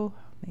go.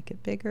 Make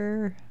it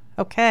bigger.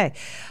 Okay.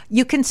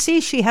 You can see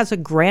she has a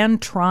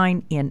grand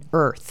trine in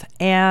Earth.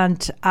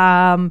 And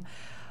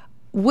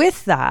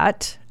with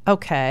that...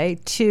 Okay,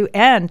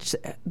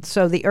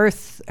 so the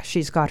Earth,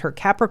 she's got her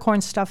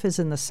Capricorn stuff is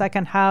in the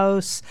 2nd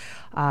house,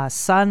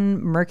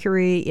 Sun,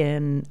 Mercury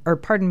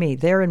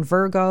they're in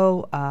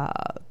Virgo,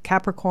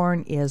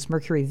 Capricorn is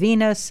Mercury,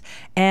 Venus,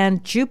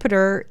 and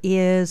Jupiter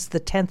is the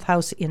 10th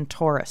house in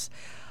Taurus.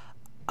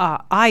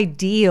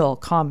 Ideal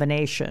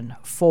combination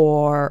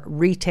for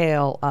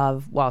retail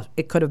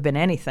it could have been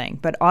anything,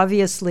 but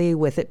obviously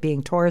with it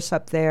being Taurus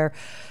up there,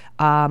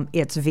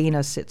 it's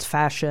Venus, it's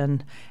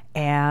fashion.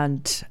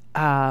 And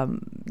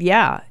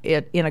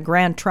in a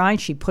grand trine,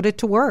 she put it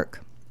to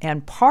work.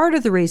 And part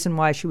of the reason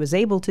why she was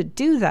able to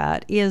do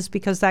that is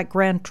because that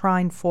grand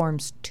trine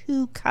forms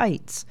 2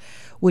 kites,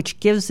 which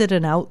gives it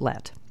an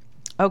outlet.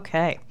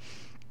 Okay.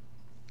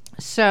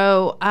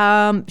 So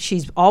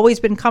she's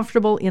always been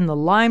comfortable in the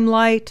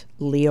limelight,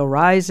 Leo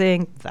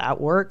rising, that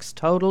works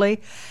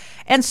totally.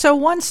 And so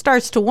one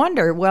starts to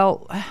wonder,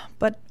 well,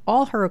 but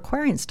all her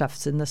Aquarian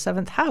stuff's in the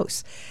 7th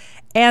house.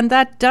 And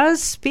that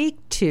does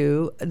speak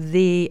to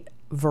the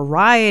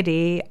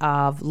variety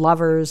of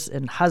lovers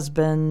and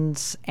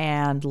husbands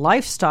and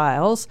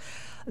lifestyles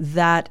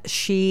that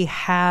she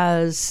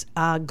has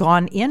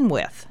gone in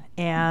with.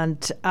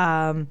 And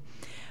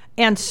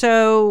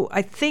so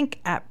I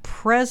think at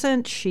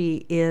present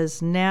she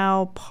is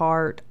now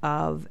part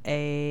of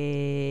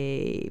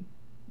is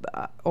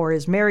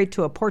married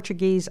to a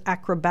Portuguese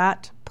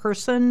acrobat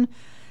person,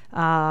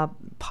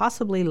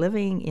 possibly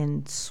living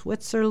in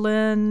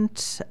Switzerland.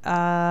 So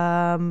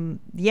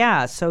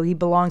he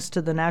belongs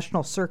to the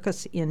National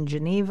Circus in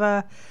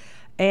Geneva.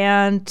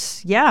 And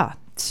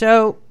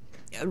so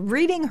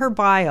reading her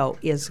bio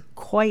is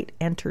quite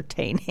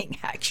entertaining,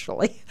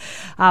 actually,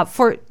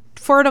 for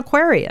an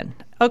Aquarian.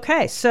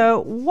 Okay,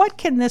 so what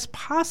can this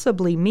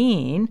possibly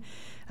mean?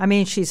 I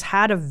mean, she's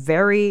had a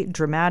very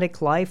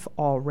dramatic life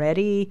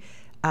already.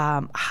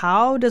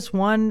 How does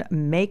one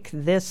make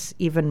this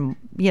even,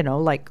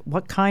 like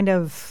what kind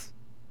of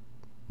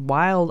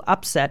wild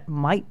upset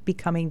might be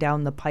coming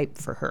down the pipe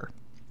for her?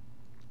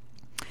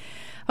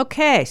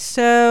 Okay,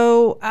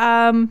 so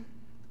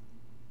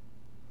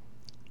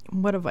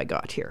what have I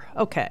got here?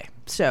 Okay,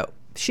 so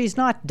she's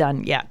not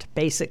done yet,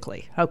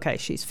 basically. Okay,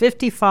 she's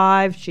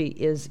 55. She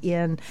is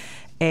in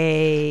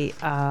a,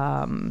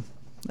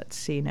 let's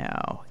see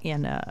now,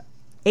 in a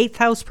 8th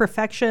house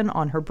perfection.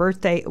 On her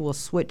birthday, it will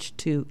switch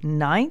to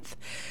 9th,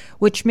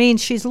 which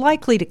means she's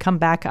likely to come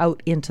back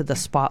out into the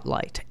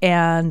spotlight.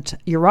 And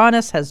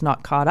Uranus has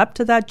not caught up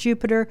to that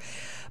Jupiter,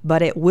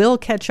 but it will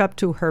catch up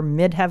to her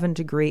midheaven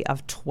degree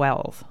of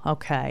 12.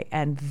 Okay,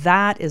 and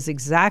that is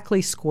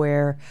exactly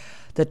square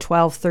the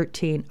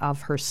 12-13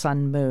 of her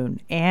sun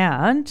moon,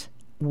 and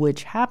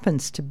which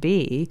happens to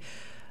be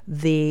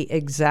the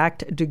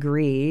exact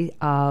degree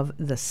of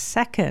the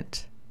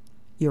second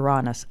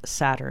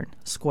Uranus-Saturn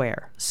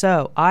square.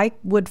 So I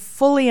would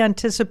fully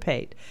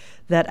anticipate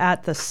that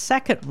at the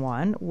second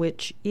one,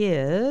 which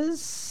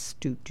is,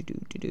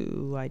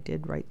 I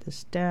did write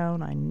this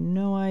down. I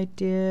know I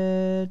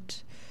did.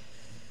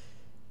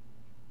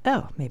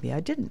 Oh, maybe I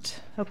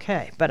didn't.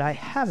 Okay, but I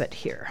have it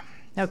here.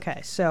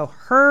 Okay, so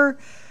her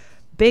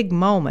big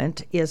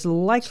moment is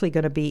likely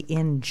going to be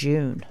in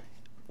June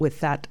with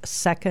that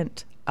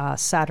second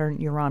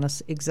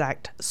Saturn-Uranus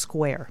exact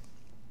square.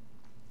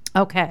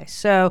 Okay,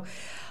 so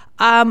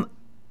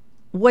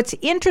what's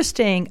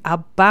interesting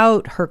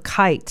about her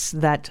kites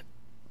that,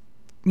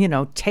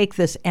 take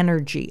this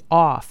energy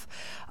off,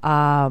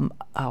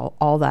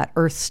 all that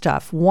earth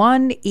stuff.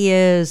 One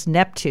is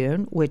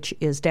Neptune, which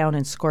is down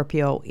in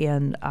Scorpio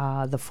in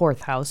the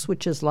 4th house,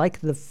 which is like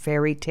the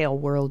fairy tale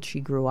world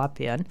she grew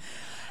up in.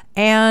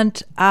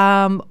 And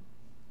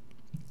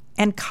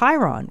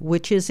Chiron,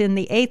 which is in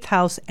the 8th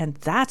house, and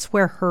that's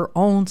where her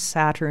own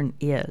Saturn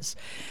is.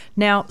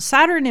 Now,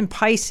 Saturn in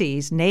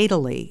Pisces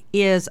natally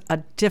is a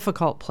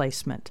difficult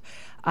placement.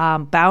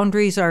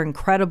 Boundaries are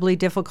incredibly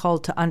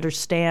difficult to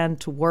understand,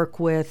 to work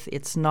with.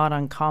 It's not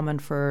uncommon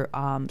for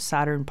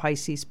Saturn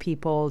Pisces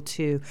people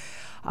to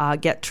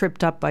get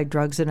tripped up by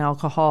drugs and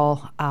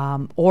alcohol,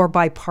 or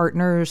by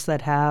partners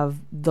that have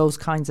those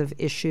kinds of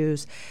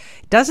issues.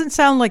 It doesn't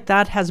sound like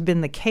that has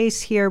been the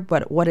case here,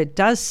 but what it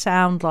does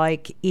sound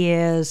like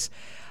is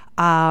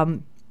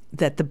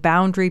that the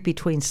boundary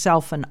between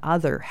self and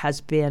other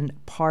has been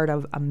part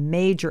of a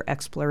major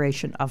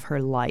exploration of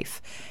her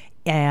life.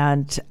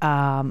 And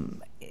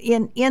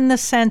in the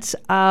sense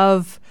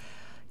of,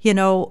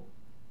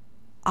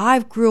 I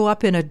grew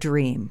up in a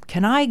dream.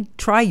 Can I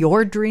try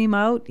your dream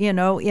out? In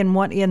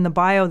the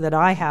bio that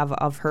I have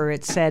of her,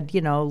 it said,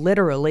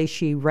 literally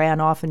she ran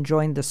off and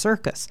joined the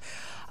circus.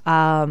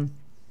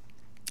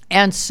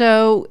 And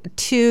so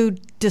to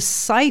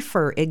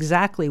decipher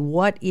exactly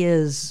what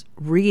is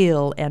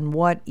real and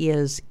what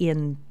is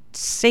in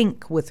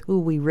sync with who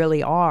we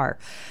really are.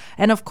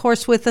 And of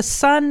course, with the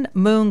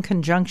sun-moon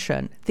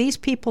conjunction, these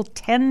people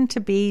tend to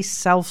be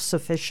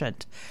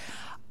self-sufficient.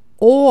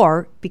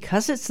 Or,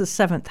 because it's the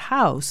 7th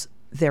house,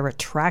 they're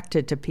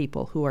attracted to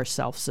people who are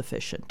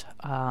self-sufficient.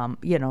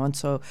 And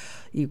so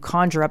you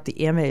conjure up the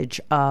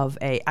image of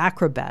a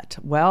acrobat.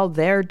 Well,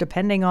 they're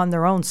depending on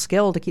their own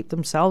skill to keep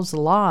themselves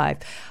alive,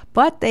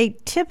 but they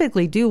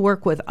typically do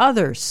work with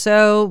others.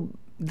 So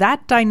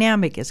that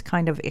dynamic is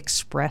kind of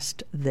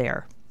expressed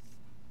there.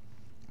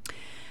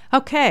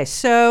 Okay,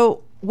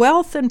 so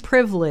wealth and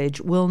privilege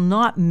will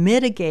not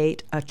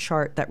mitigate a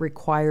chart that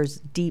requires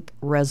deep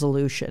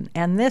resolution.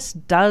 And this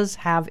does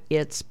have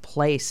its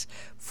place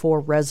for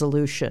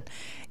resolution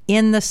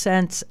in the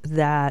sense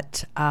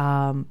that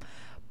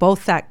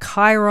both that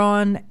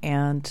Chiron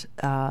and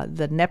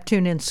the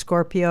Neptune in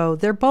Scorpio,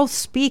 they're both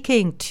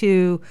speaking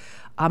to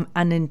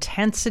an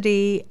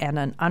intensity and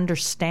an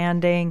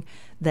understanding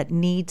that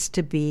needs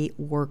to be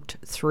worked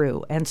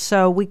through. And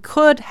so we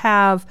could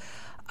have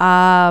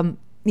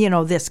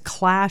this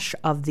clash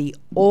of the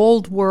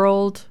old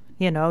world.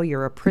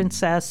 You're a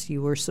princess.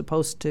 You were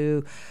supposed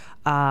to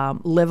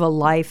live a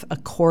life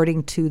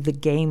according to the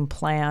game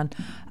plan.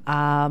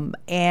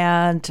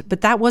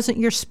 But that wasn't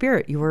your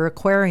spirit. You were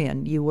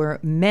Aquarian. You were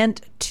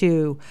meant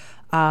to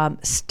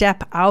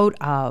step out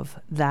of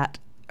that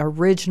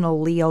original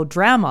Leo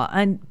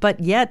drama. But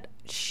yet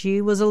she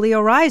was a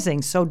Leo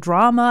rising. So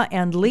drama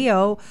and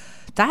Leo,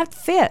 that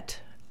fit.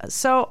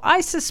 So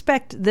I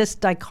suspect this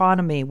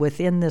dichotomy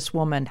within this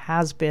woman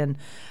has been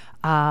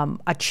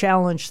a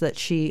challenge that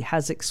she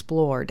has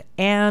explored.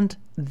 And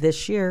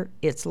this year,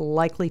 it's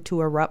likely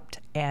to erupt,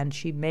 and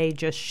she may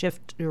just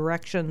shift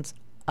directions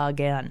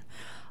again.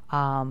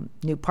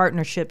 New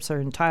partnerships are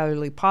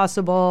entirely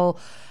possible.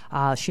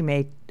 She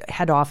may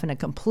head off in a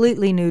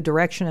completely new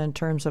direction in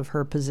terms of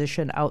her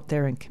position out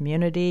there in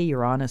community.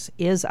 Uranus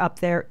is up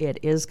there. It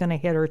is going to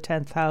hit her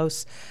 10th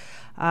house.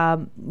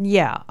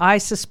 Yeah, I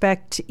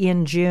suspect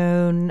in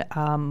June,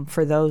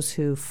 for those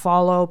who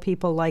follow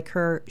people like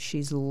her,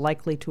 she's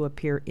likely to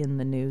appear in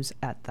the news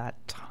at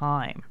that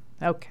time.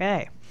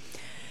 Okay.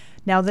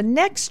 Now, the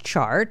next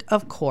chart,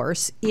 of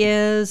course,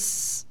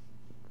 is,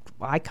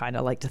 I kind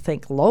of like to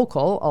think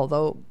local,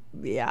 although,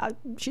 yeah,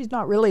 she's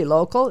not really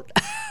local.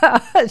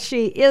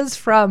 She is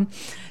from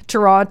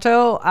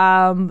Toronto.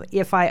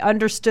 If I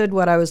understood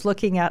what I was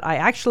looking at, I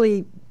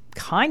actually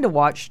kind of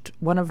watched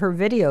one of her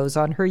videos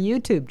on her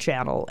YouTube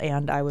channel,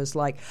 and I was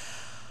like,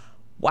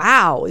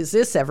 wow, is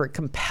this ever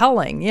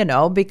compelling? You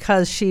know,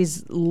 because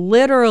she's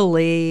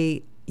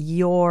literally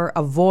you're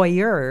a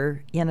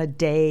voyeur in a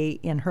day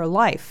in her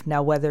life.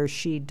 Now, whether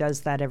she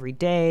does that every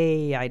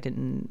day, I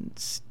didn't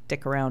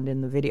stick around in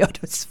the video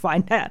to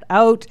find that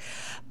out.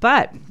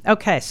 But,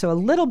 okay, so a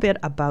little bit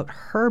about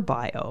her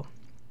bio.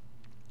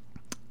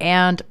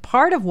 And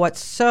part of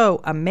what's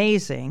so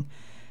amazing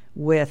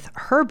with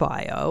her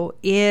bio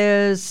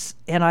is,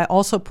 and I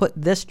also put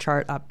this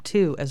chart up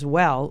too as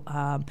well,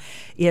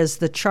 is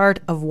the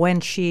chart of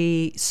when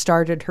she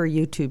started her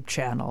YouTube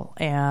channel.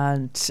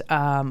 And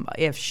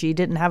if she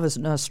didn't have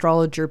an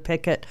astrologer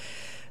pick it,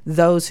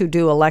 those who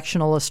do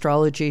electional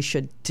astrology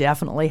should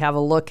definitely have a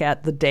look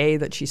at the day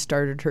that she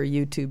started her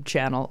YouTube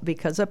channel,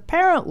 because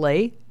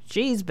apparently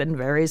she's been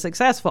very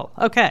successful.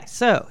 Okay,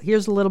 so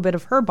here's a little bit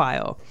of her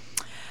bio.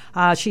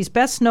 She's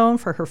best known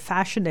for her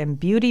fashion and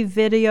beauty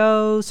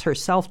videos, her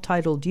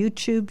self-titled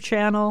YouTube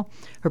channel.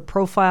 Her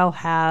profile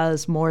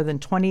has more than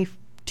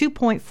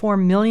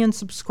 2.4 million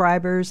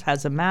subscribers,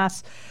 has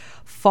amassed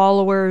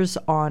followers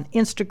on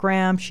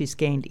Instagram. She's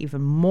gained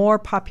even more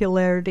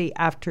popularity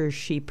after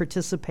she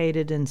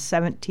participated in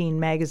 17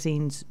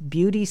 Magazine's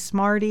Beauty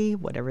Smarty,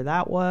 whatever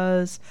that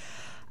was.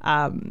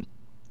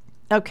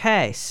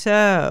 Okay,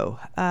 so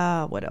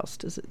what else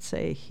does it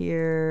say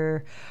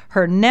here?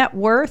 Her net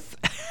worth,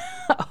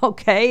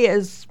 okay,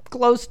 is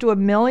close to $1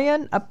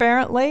 million,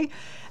 apparently.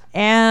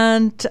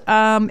 And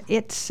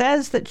it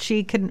says that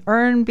she can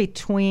earn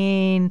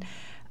between,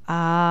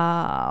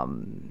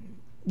 from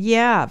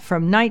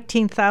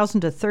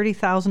 $19,000 to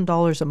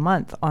 $30,000 a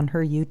month on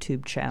her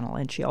YouTube channel.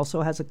 And she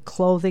also has a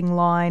clothing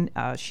line.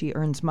 She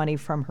earns money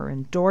from her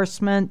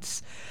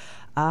endorsements.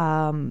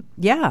 An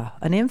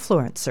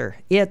influencer.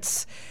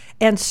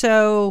 And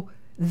so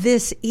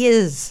this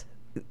is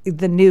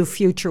the new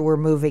future we're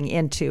moving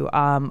into.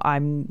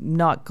 I'm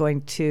not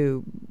going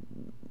to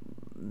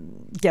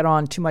get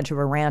on too much of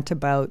a rant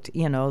about,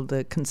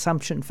 the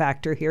consumption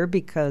factor here,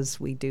 because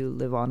we do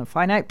live on a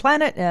finite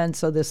planet, and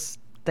so this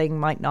thing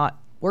might not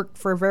work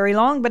for very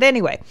long. But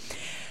anyway,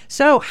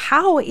 so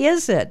how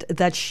is it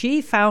that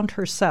she found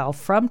herself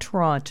from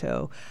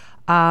Toronto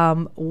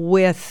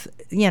with,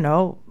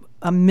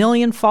 1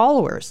 million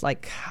followers?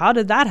 Like, how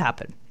did that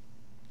happen?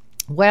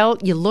 Well,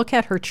 you look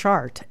at her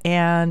chart,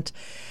 and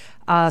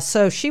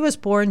so she was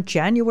born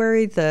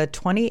January the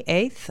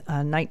 28th,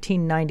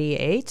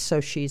 1998.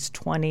 So she's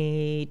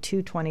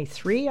 22,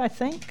 23, I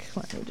think.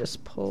 Let me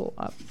just pull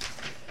up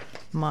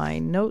my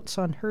notes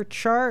on her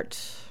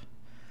chart.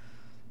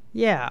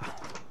 Yeah,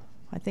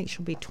 I think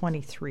she'll be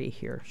 23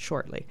 here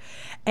shortly.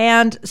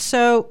 And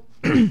so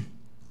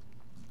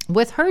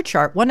with her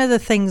chart,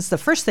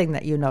 the first thing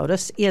that you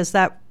notice is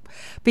that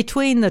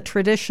between the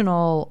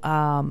traditional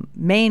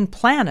main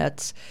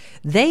planets,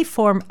 they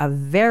form a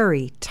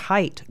very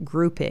tight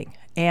grouping.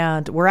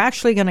 And we're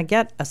actually going to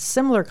get a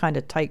similar kind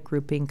of tight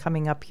grouping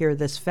coming up here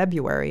this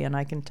February. And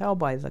I can tell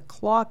by the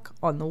clock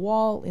on the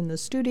wall in the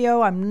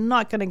studio, I'm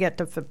not going to get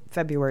to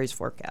February's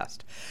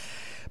forecast.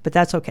 But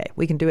that's okay.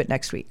 We can do it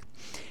next week.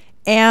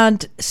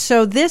 And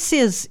so this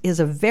is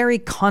a very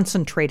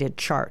concentrated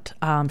chart.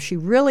 She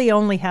really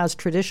only has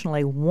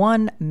traditionally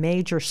one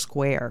major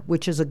square,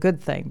 which is a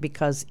good thing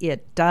because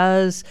it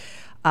does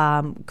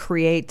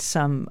create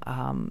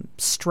some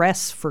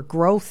stress for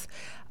growth,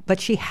 but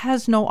she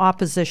has no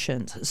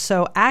oppositions.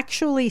 So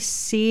actually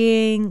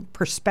seeing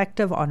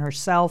perspective on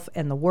herself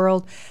and the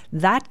world,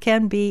 that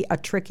can be a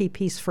tricky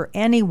piece for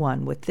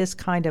anyone with this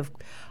kind of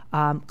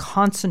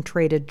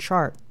concentrated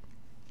chart.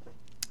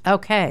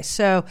 Okay,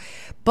 so,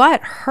 but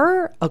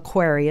her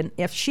Aquarian,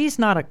 if she's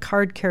not a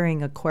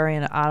card-carrying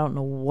Aquarian, I don't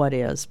know what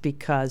is,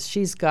 because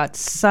she's got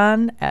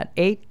Sun at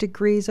 8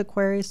 degrees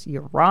Aquarius,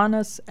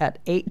 Uranus at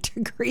 8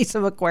 degrees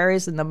of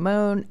Aquarius, and the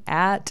Moon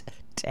at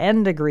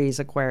 10 degrees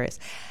Aquarius.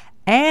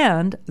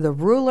 And the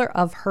ruler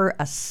of her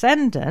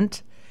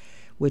ascendant,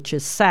 which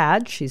is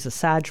Sag, she's a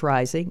Sag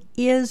rising,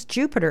 is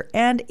Jupiter,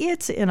 and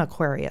it's in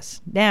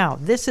Aquarius. Now,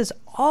 this is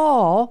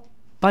all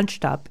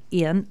bunched up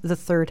in the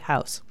third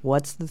house.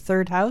 What's the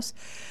third house?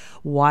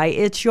 Why,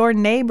 it's your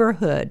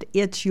neighborhood.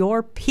 It's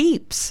your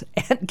peeps.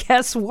 And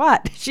guess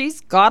what?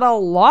 She's got a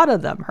lot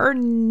of them. Her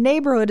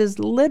neighborhood is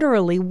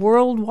literally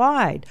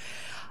worldwide.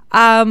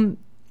 To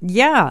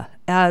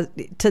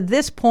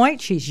this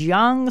point, she's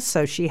young,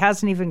 so she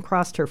hasn't even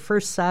crossed her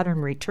first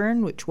Saturn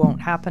return, which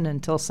won't happen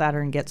until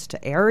Saturn gets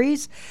to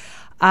Aries.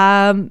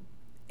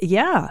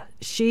 Yeah,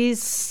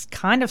 she's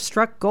kind of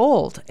struck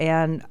gold.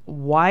 And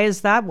why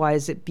is that? Why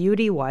is it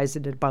beauty? Why is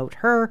it about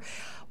her?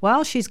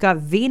 Well, she's got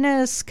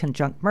Venus,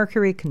 conjunct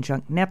Mercury,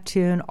 conjunct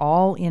Neptune,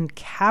 all in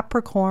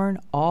Capricorn,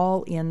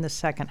 all in the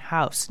second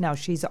house. Now,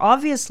 she's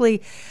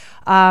obviously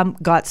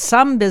got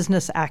some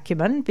business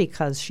acumen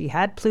because she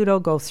had Pluto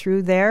go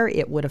through there.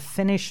 It would have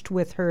finished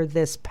with her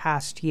this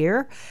past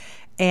year,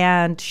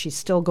 and she's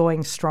still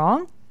going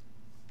strong.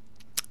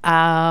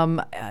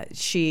 It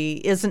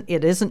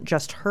isn't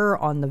just her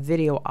on the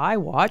video I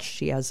watched.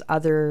 She has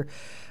other,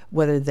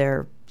 whether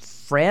they're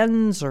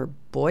friends or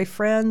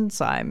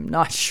boyfriends, I'm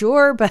not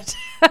sure, but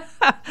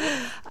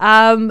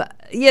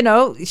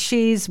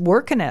she's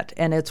working it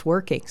and it's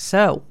working.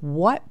 So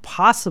what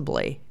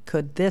possibly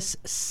could this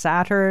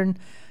Saturn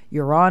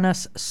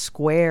Uranus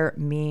square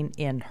mean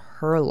in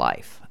her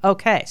life?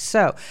 Okay,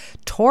 so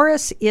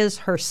Taurus is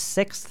her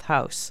 6th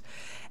house,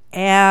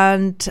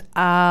 and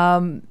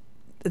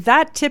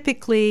that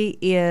typically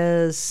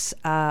is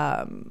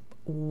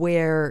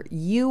where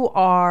you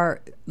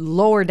are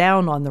lower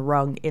down on the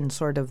rung in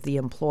sort of the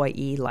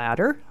employee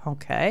ladder,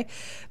 okay?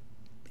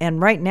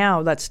 And right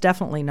now, that's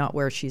definitely not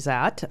where she's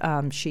at.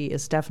 She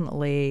is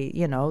definitely,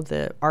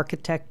 the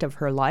architect of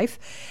her life.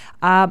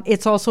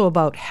 It's also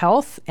about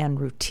health and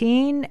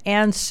routine.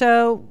 And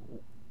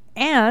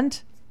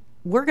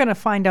we're going to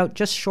find out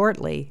just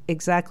shortly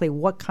exactly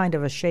what kind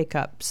of a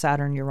shakeup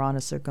Saturn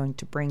Uranus are going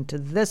to bring to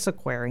this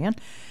Aquarian,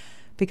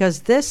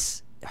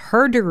 because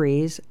her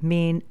degrees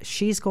mean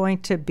she's going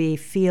to be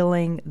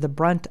feeling the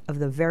brunt of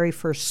the very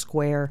first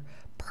square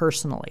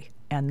personally.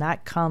 And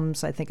that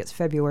comes, I think it's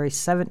February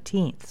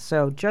 17th,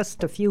 so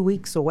just a few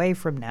weeks away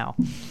from now.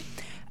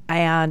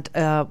 And,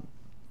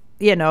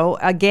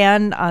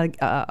 again,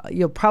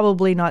 you'll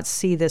probably not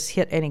see this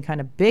hit any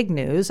kind of big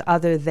news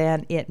other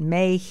than it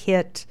may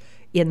hit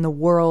in the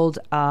world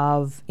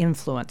of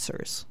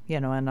influencers,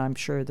 and I'm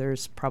sure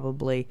there's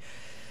probably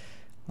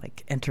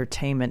like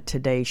Entertainment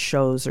Today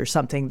shows or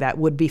something that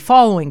would be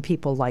following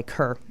people like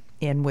her,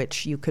 in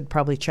which you could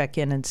probably check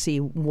in and see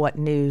what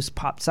news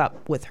pops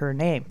up with her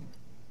name.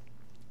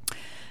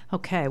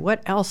 Okay,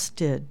 what else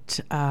did,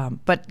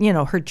 but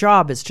her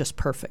job is just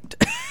perfect.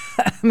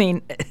 I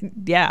mean,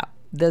 yeah,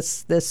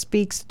 this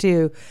speaks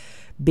to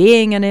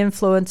being an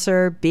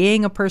influencer,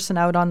 being a person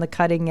out on the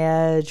cutting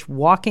edge,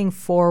 walking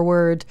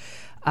forward.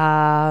 It's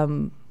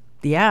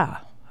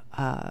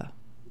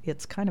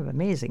kind of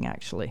amazing,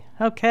 actually.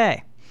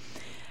 Okay.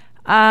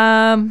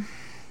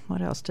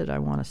 What else did I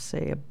want to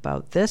say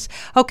about this?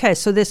 Okay,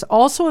 so this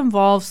also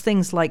involves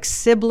things like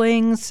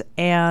siblings,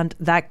 and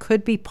that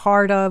could be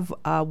part of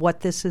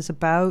what this is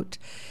about.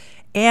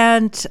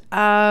 And,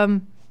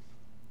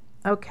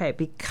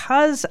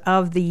 because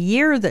of the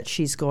year that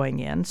she's going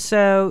in,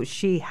 so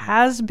she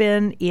has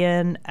been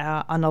in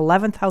an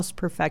 11th house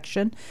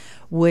perfection,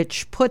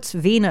 which puts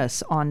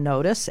Venus on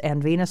notice,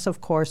 and Venus,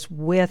 of course,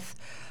 with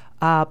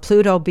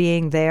Pluto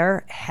being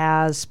there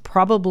has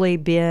probably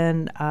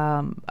been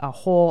a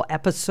whole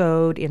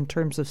episode in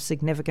terms of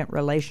significant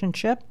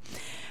relationship.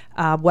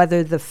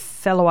 Whether the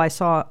fellow I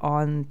saw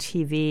on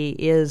TV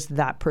is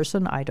that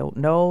person, I don't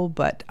know,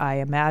 but I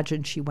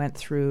imagine she went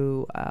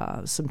through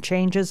some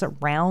changes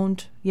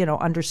around,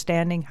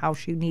 understanding how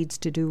she needs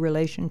to do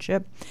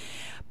relationship.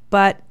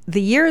 But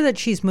the year that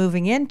she's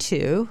moving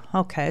into,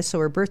 okay, so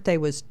her birthday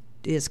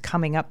is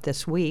coming up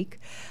this week,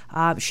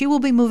 she will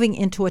be moving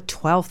into a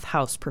 12th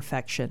house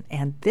perfection,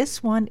 and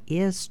this one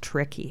is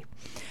tricky.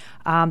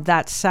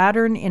 That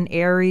Saturn in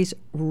Aries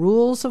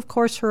rules, of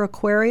course, her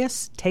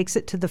Aquarius, takes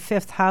it to the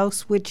 5th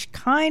house, which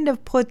kind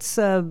of puts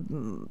a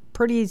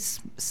pretty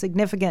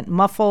significant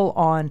muffle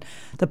on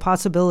the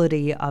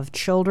possibility of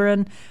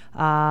children.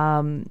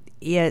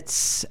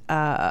 It's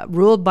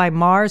ruled by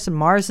Mars, and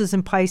Mars is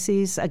in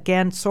Pisces.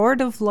 Again, sort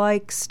of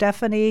like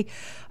Stephanie,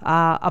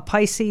 a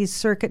Pisces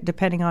circuit,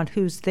 depending on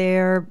who's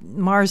there.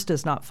 Mars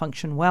does not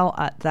function well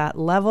at that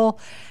level.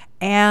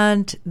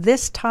 And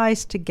this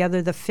ties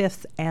together the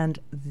 5th and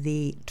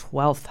the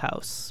 12th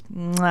house.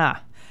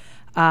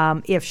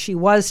 If she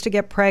was to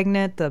get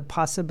pregnant, the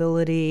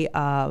possibility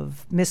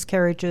of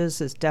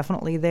miscarriages is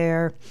definitely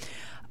there.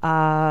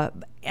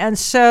 And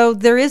so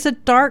there is a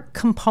dark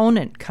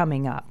component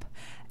coming up.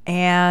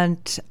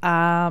 And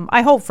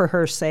I hope for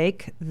her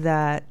sake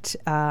that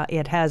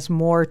it has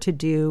more to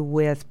do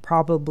with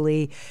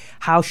probably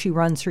how she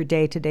runs her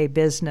day-to-day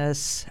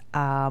business.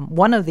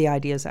 One of the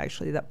ideas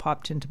actually that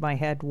popped into my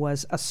head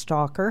was a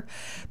stalker,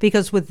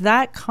 because with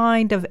that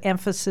kind of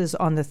emphasis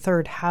on the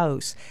 3rd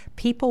house,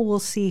 people will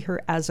see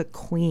her as a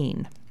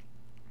queen.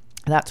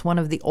 That's one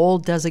of the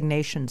old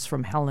designations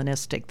from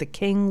Hellenistic. The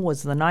king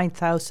was the 9th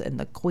house, and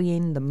the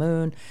queen, the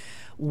moon,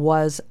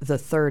 was the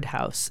 3rd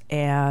house.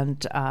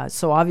 And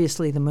so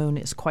obviously the moon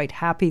is quite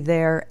happy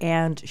there,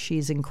 and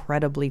she's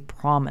incredibly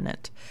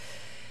prominent.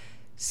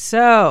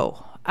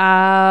 So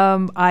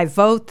I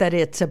vote that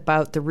it's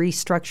about the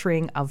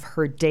restructuring of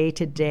her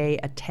day-to-day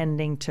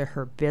attending to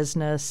her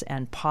business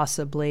and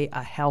possibly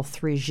a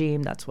health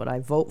regime. That's what I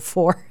vote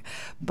for.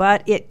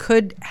 But it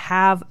could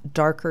have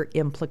darker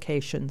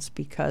implications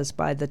because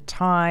by the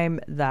time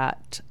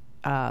that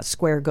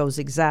square goes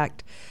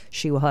exact,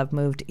 she will have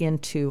moved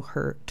into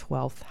her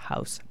 12th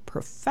house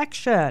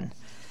perfection.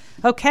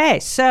 Okay,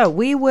 so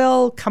we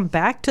will come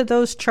back to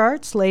those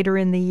charts later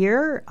in the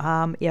year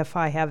if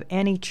I have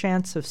any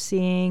chance of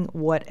seeing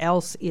what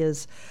else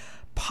is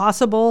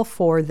possible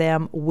for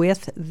them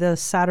with the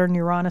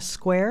Saturn-Uranus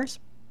squares.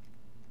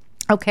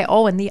 Okay,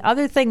 and the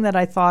other thing that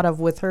I thought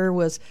of with her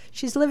was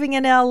she's living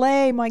in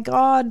LA. My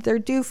God, they're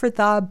due for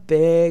the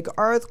big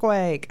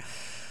earthquake.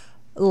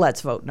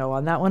 Let's vote no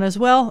on that one as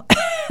well.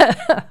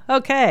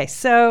 Okay,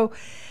 so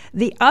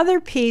the other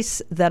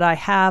piece that I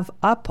have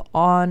up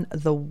on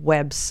the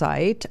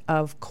website,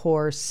 of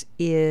course,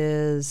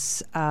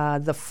 is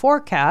the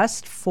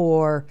forecast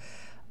for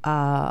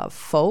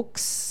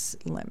folks.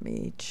 Let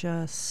me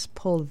just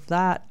pull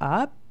that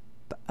up.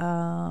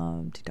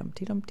 There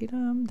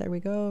we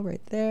go,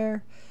 right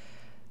there.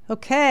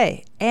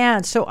 Okay,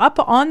 and so up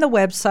on the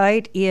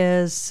website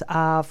is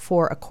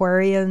for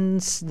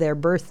Aquarians, their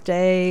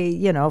birthday,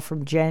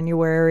 from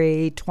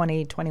January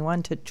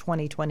 2021 to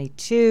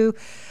 2022.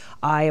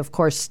 I, of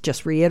course,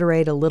 just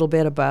reiterate a little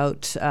bit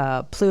about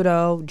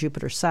Pluto,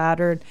 Jupiter,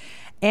 Saturn,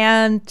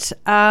 and, just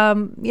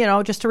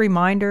a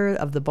reminder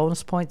of the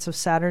bonus points of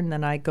Saturn.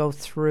 Then I go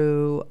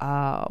through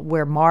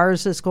where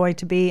Mars is going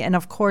to be. And,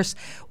 of course,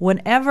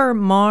 whenever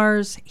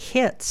Mars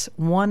hits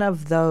one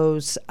of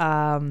those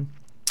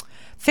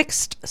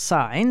fixed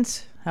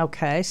signs,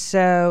 okay,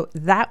 so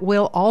that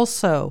will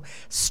also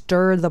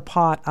stir the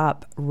pot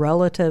up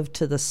relative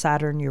to the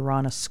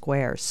Saturn-Uranus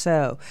square.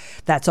 So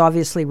that's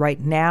obviously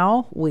right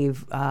now.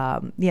 We've,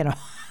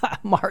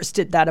 Mars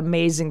did that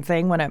amazing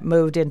thing when it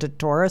moved into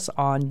Taurus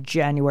on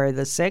January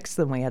the 6th,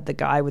 and we had the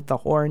guy with the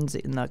horns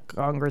in the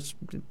Congress,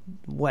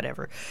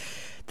 whatever.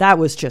 That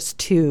was just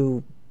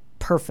too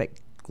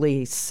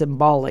perfectly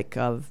symbolic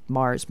of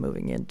Mars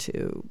moving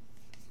into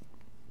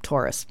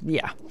Taurus.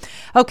 Yeah.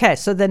 Okay,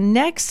 so the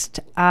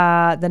next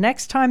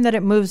time that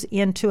it moves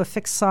into a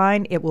fixed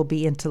sign, it will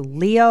be into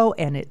Leo,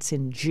 and it's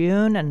in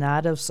June, and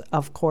that is,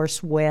 of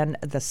course, when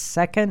the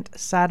second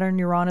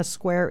Saturn-Uranus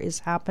square is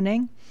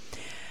happening.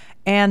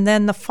 And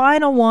then the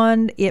final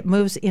one, it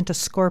moves into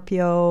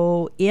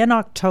Scorpio in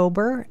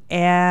October,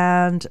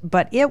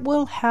 but it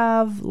will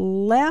have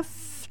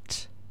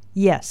left.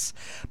 Yes,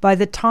 by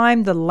the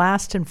time the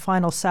last and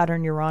final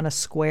Saturn-Uranus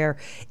square,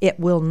 it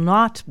will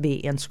not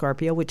be in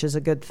Scorpio, which is a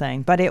good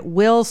thing, but it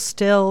will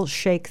still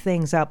shake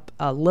things up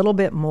a little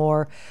bit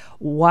more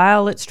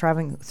while it's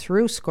traveling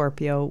through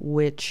Scorpio,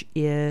 which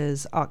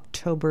is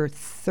October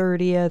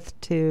 30th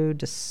to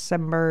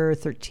December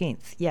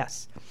 13th.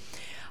 Yes.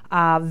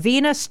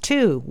 Venus,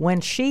 too,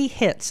 when she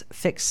hits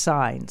fixed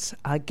signs,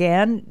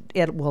 again,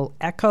 it will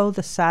echo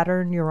the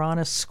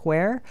Saturn-Uranus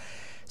square.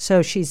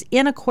 So she's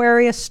in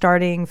Aquarius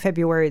starting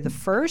February the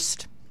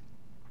 1st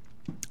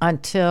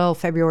until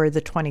February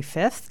the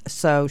 25th.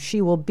 So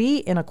she will be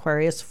in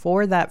Aquarius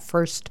for that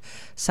first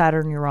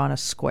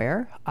Saturn-Uranus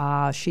square.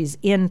 She's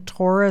in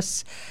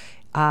Taurus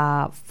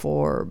from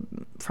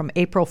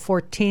April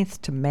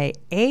 14th to May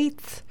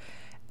 8th.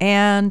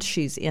 And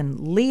she's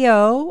in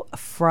Leo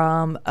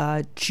from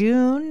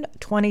June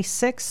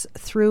 26th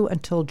through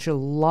until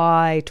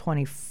July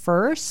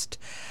 21st.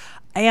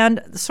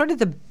 And sort of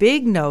the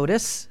big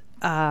notice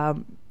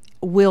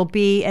will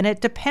be, and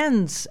it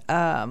depends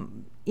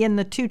in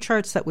the two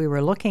charts that we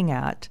were looking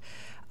at,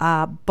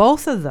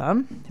 both of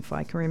them, if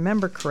I can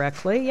remember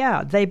correctly,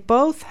 they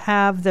both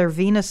have their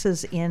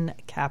Venuses in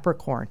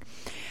Capricorn.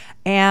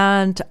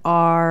 And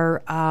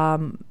our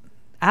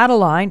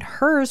Adeline,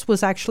 hers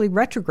was actually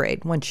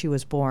retrograde when she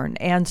was born.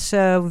 And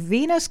so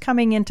Venus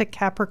coming into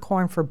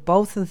Capricorn for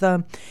both of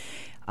them,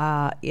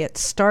 it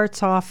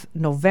starts off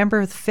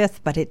November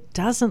 5th, but it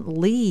doesn't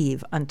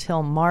leave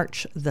until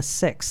March the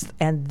 6th.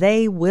 And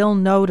they will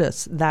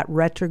notice that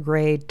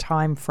retrograde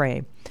time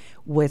frame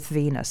with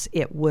Venus.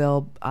 It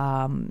will,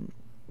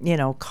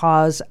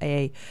 cause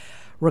a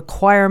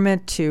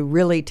requirement to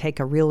really take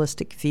a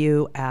realistic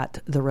view at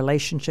the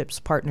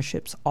relationships,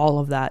 partnerships, all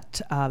of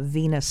that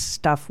Venus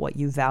stuff, what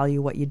you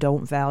value, what you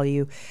don't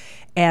value.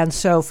 And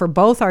so for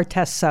both our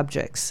test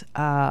subjects,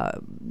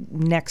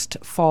 next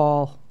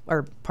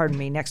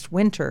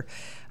winter,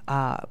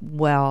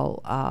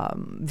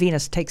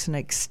 Venus takes an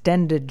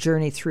extended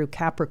journey through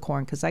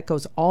Capricorn because that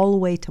goes all the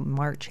way to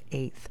March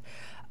 8th.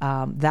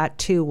 That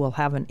too will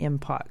have an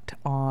impact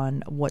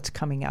on what's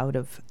coming out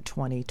of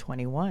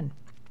 2021.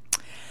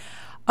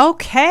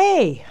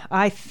 Okay,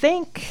 I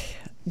think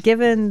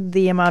given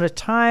the amount of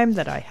time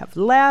that I have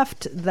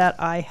left, that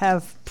I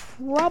have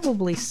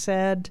probably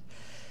said,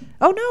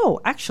 oh no,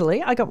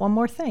 actually, I got one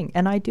more thing,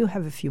 and I do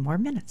have a few more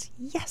minutes.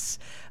 Yes.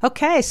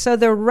 Okay, so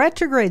the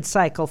retrograde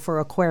cycle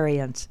for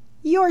Aquarians,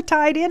 you're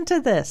tied into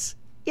this.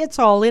 It's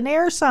all in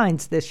air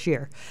signs this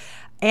year.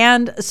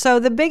 And so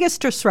the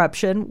biggest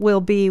disruption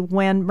will be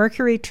when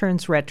Mercury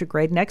turns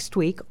retrograde next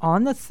week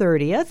on the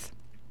 30th.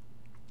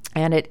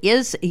 And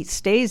it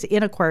stays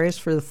in Aquarius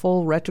for the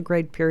full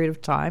retrograde period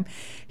of time.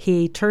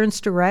 He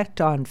turns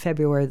direct on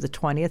February the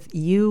 20th.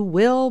 You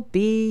will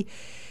be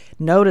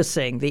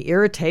noticing the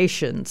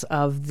irritations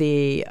of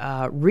the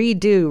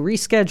redo,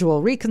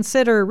 reschedule,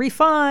 reconsider,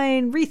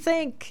 refine,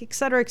 rethink,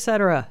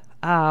 etc.,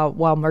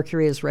 while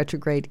Mercury is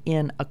retrograde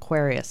in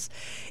Aquarius.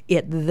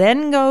 It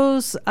then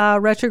goes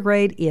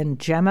retrograde in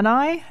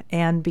Gemini,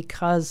 and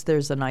because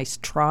there's a nice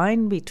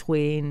trine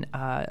between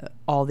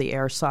all the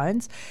air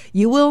signs,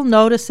 you will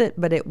notice it,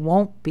 but it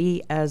won't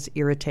be as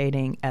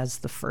irritating as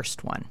the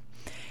first one.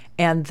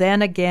 And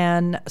then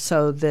again,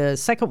 so the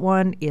second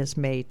one is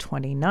May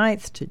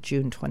 29th to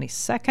June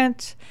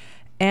 22nd.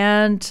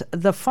 And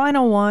the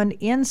final one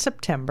in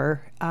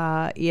September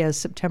is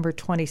September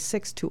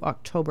 26th to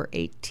October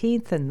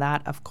 18th. And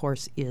that, of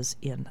course, is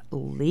in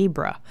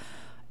Libra.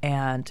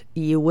 And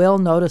you will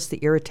notice the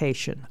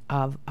irritation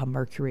of a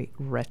Mercury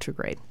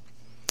retrograde.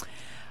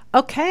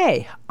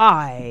 Okay,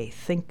 I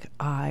think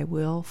I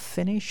will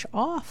finish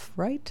off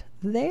right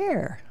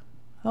there.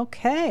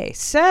 Okay,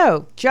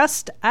 so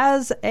just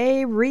as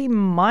a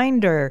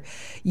reminder,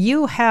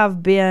 you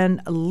have been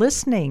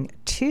listening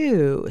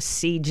to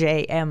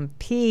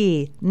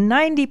CJMP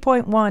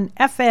 90.1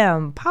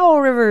 FM,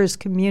 Powell River's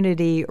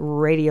community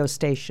radio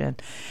station.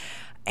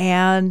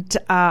 And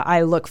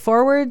I look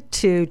forward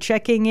to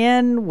checking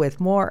in with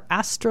more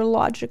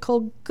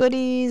astrological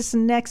goodies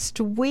next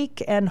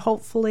week. And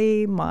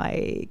hopefully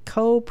my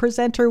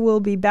co-presenter will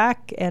be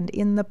back and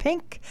in the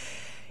pink.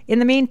 In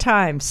the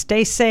meantime,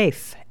 stay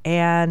safe.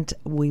 And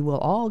we will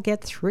all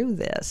get through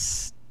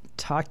this.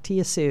 Talk to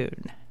you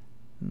soon.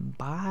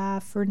 Bye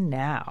for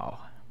now.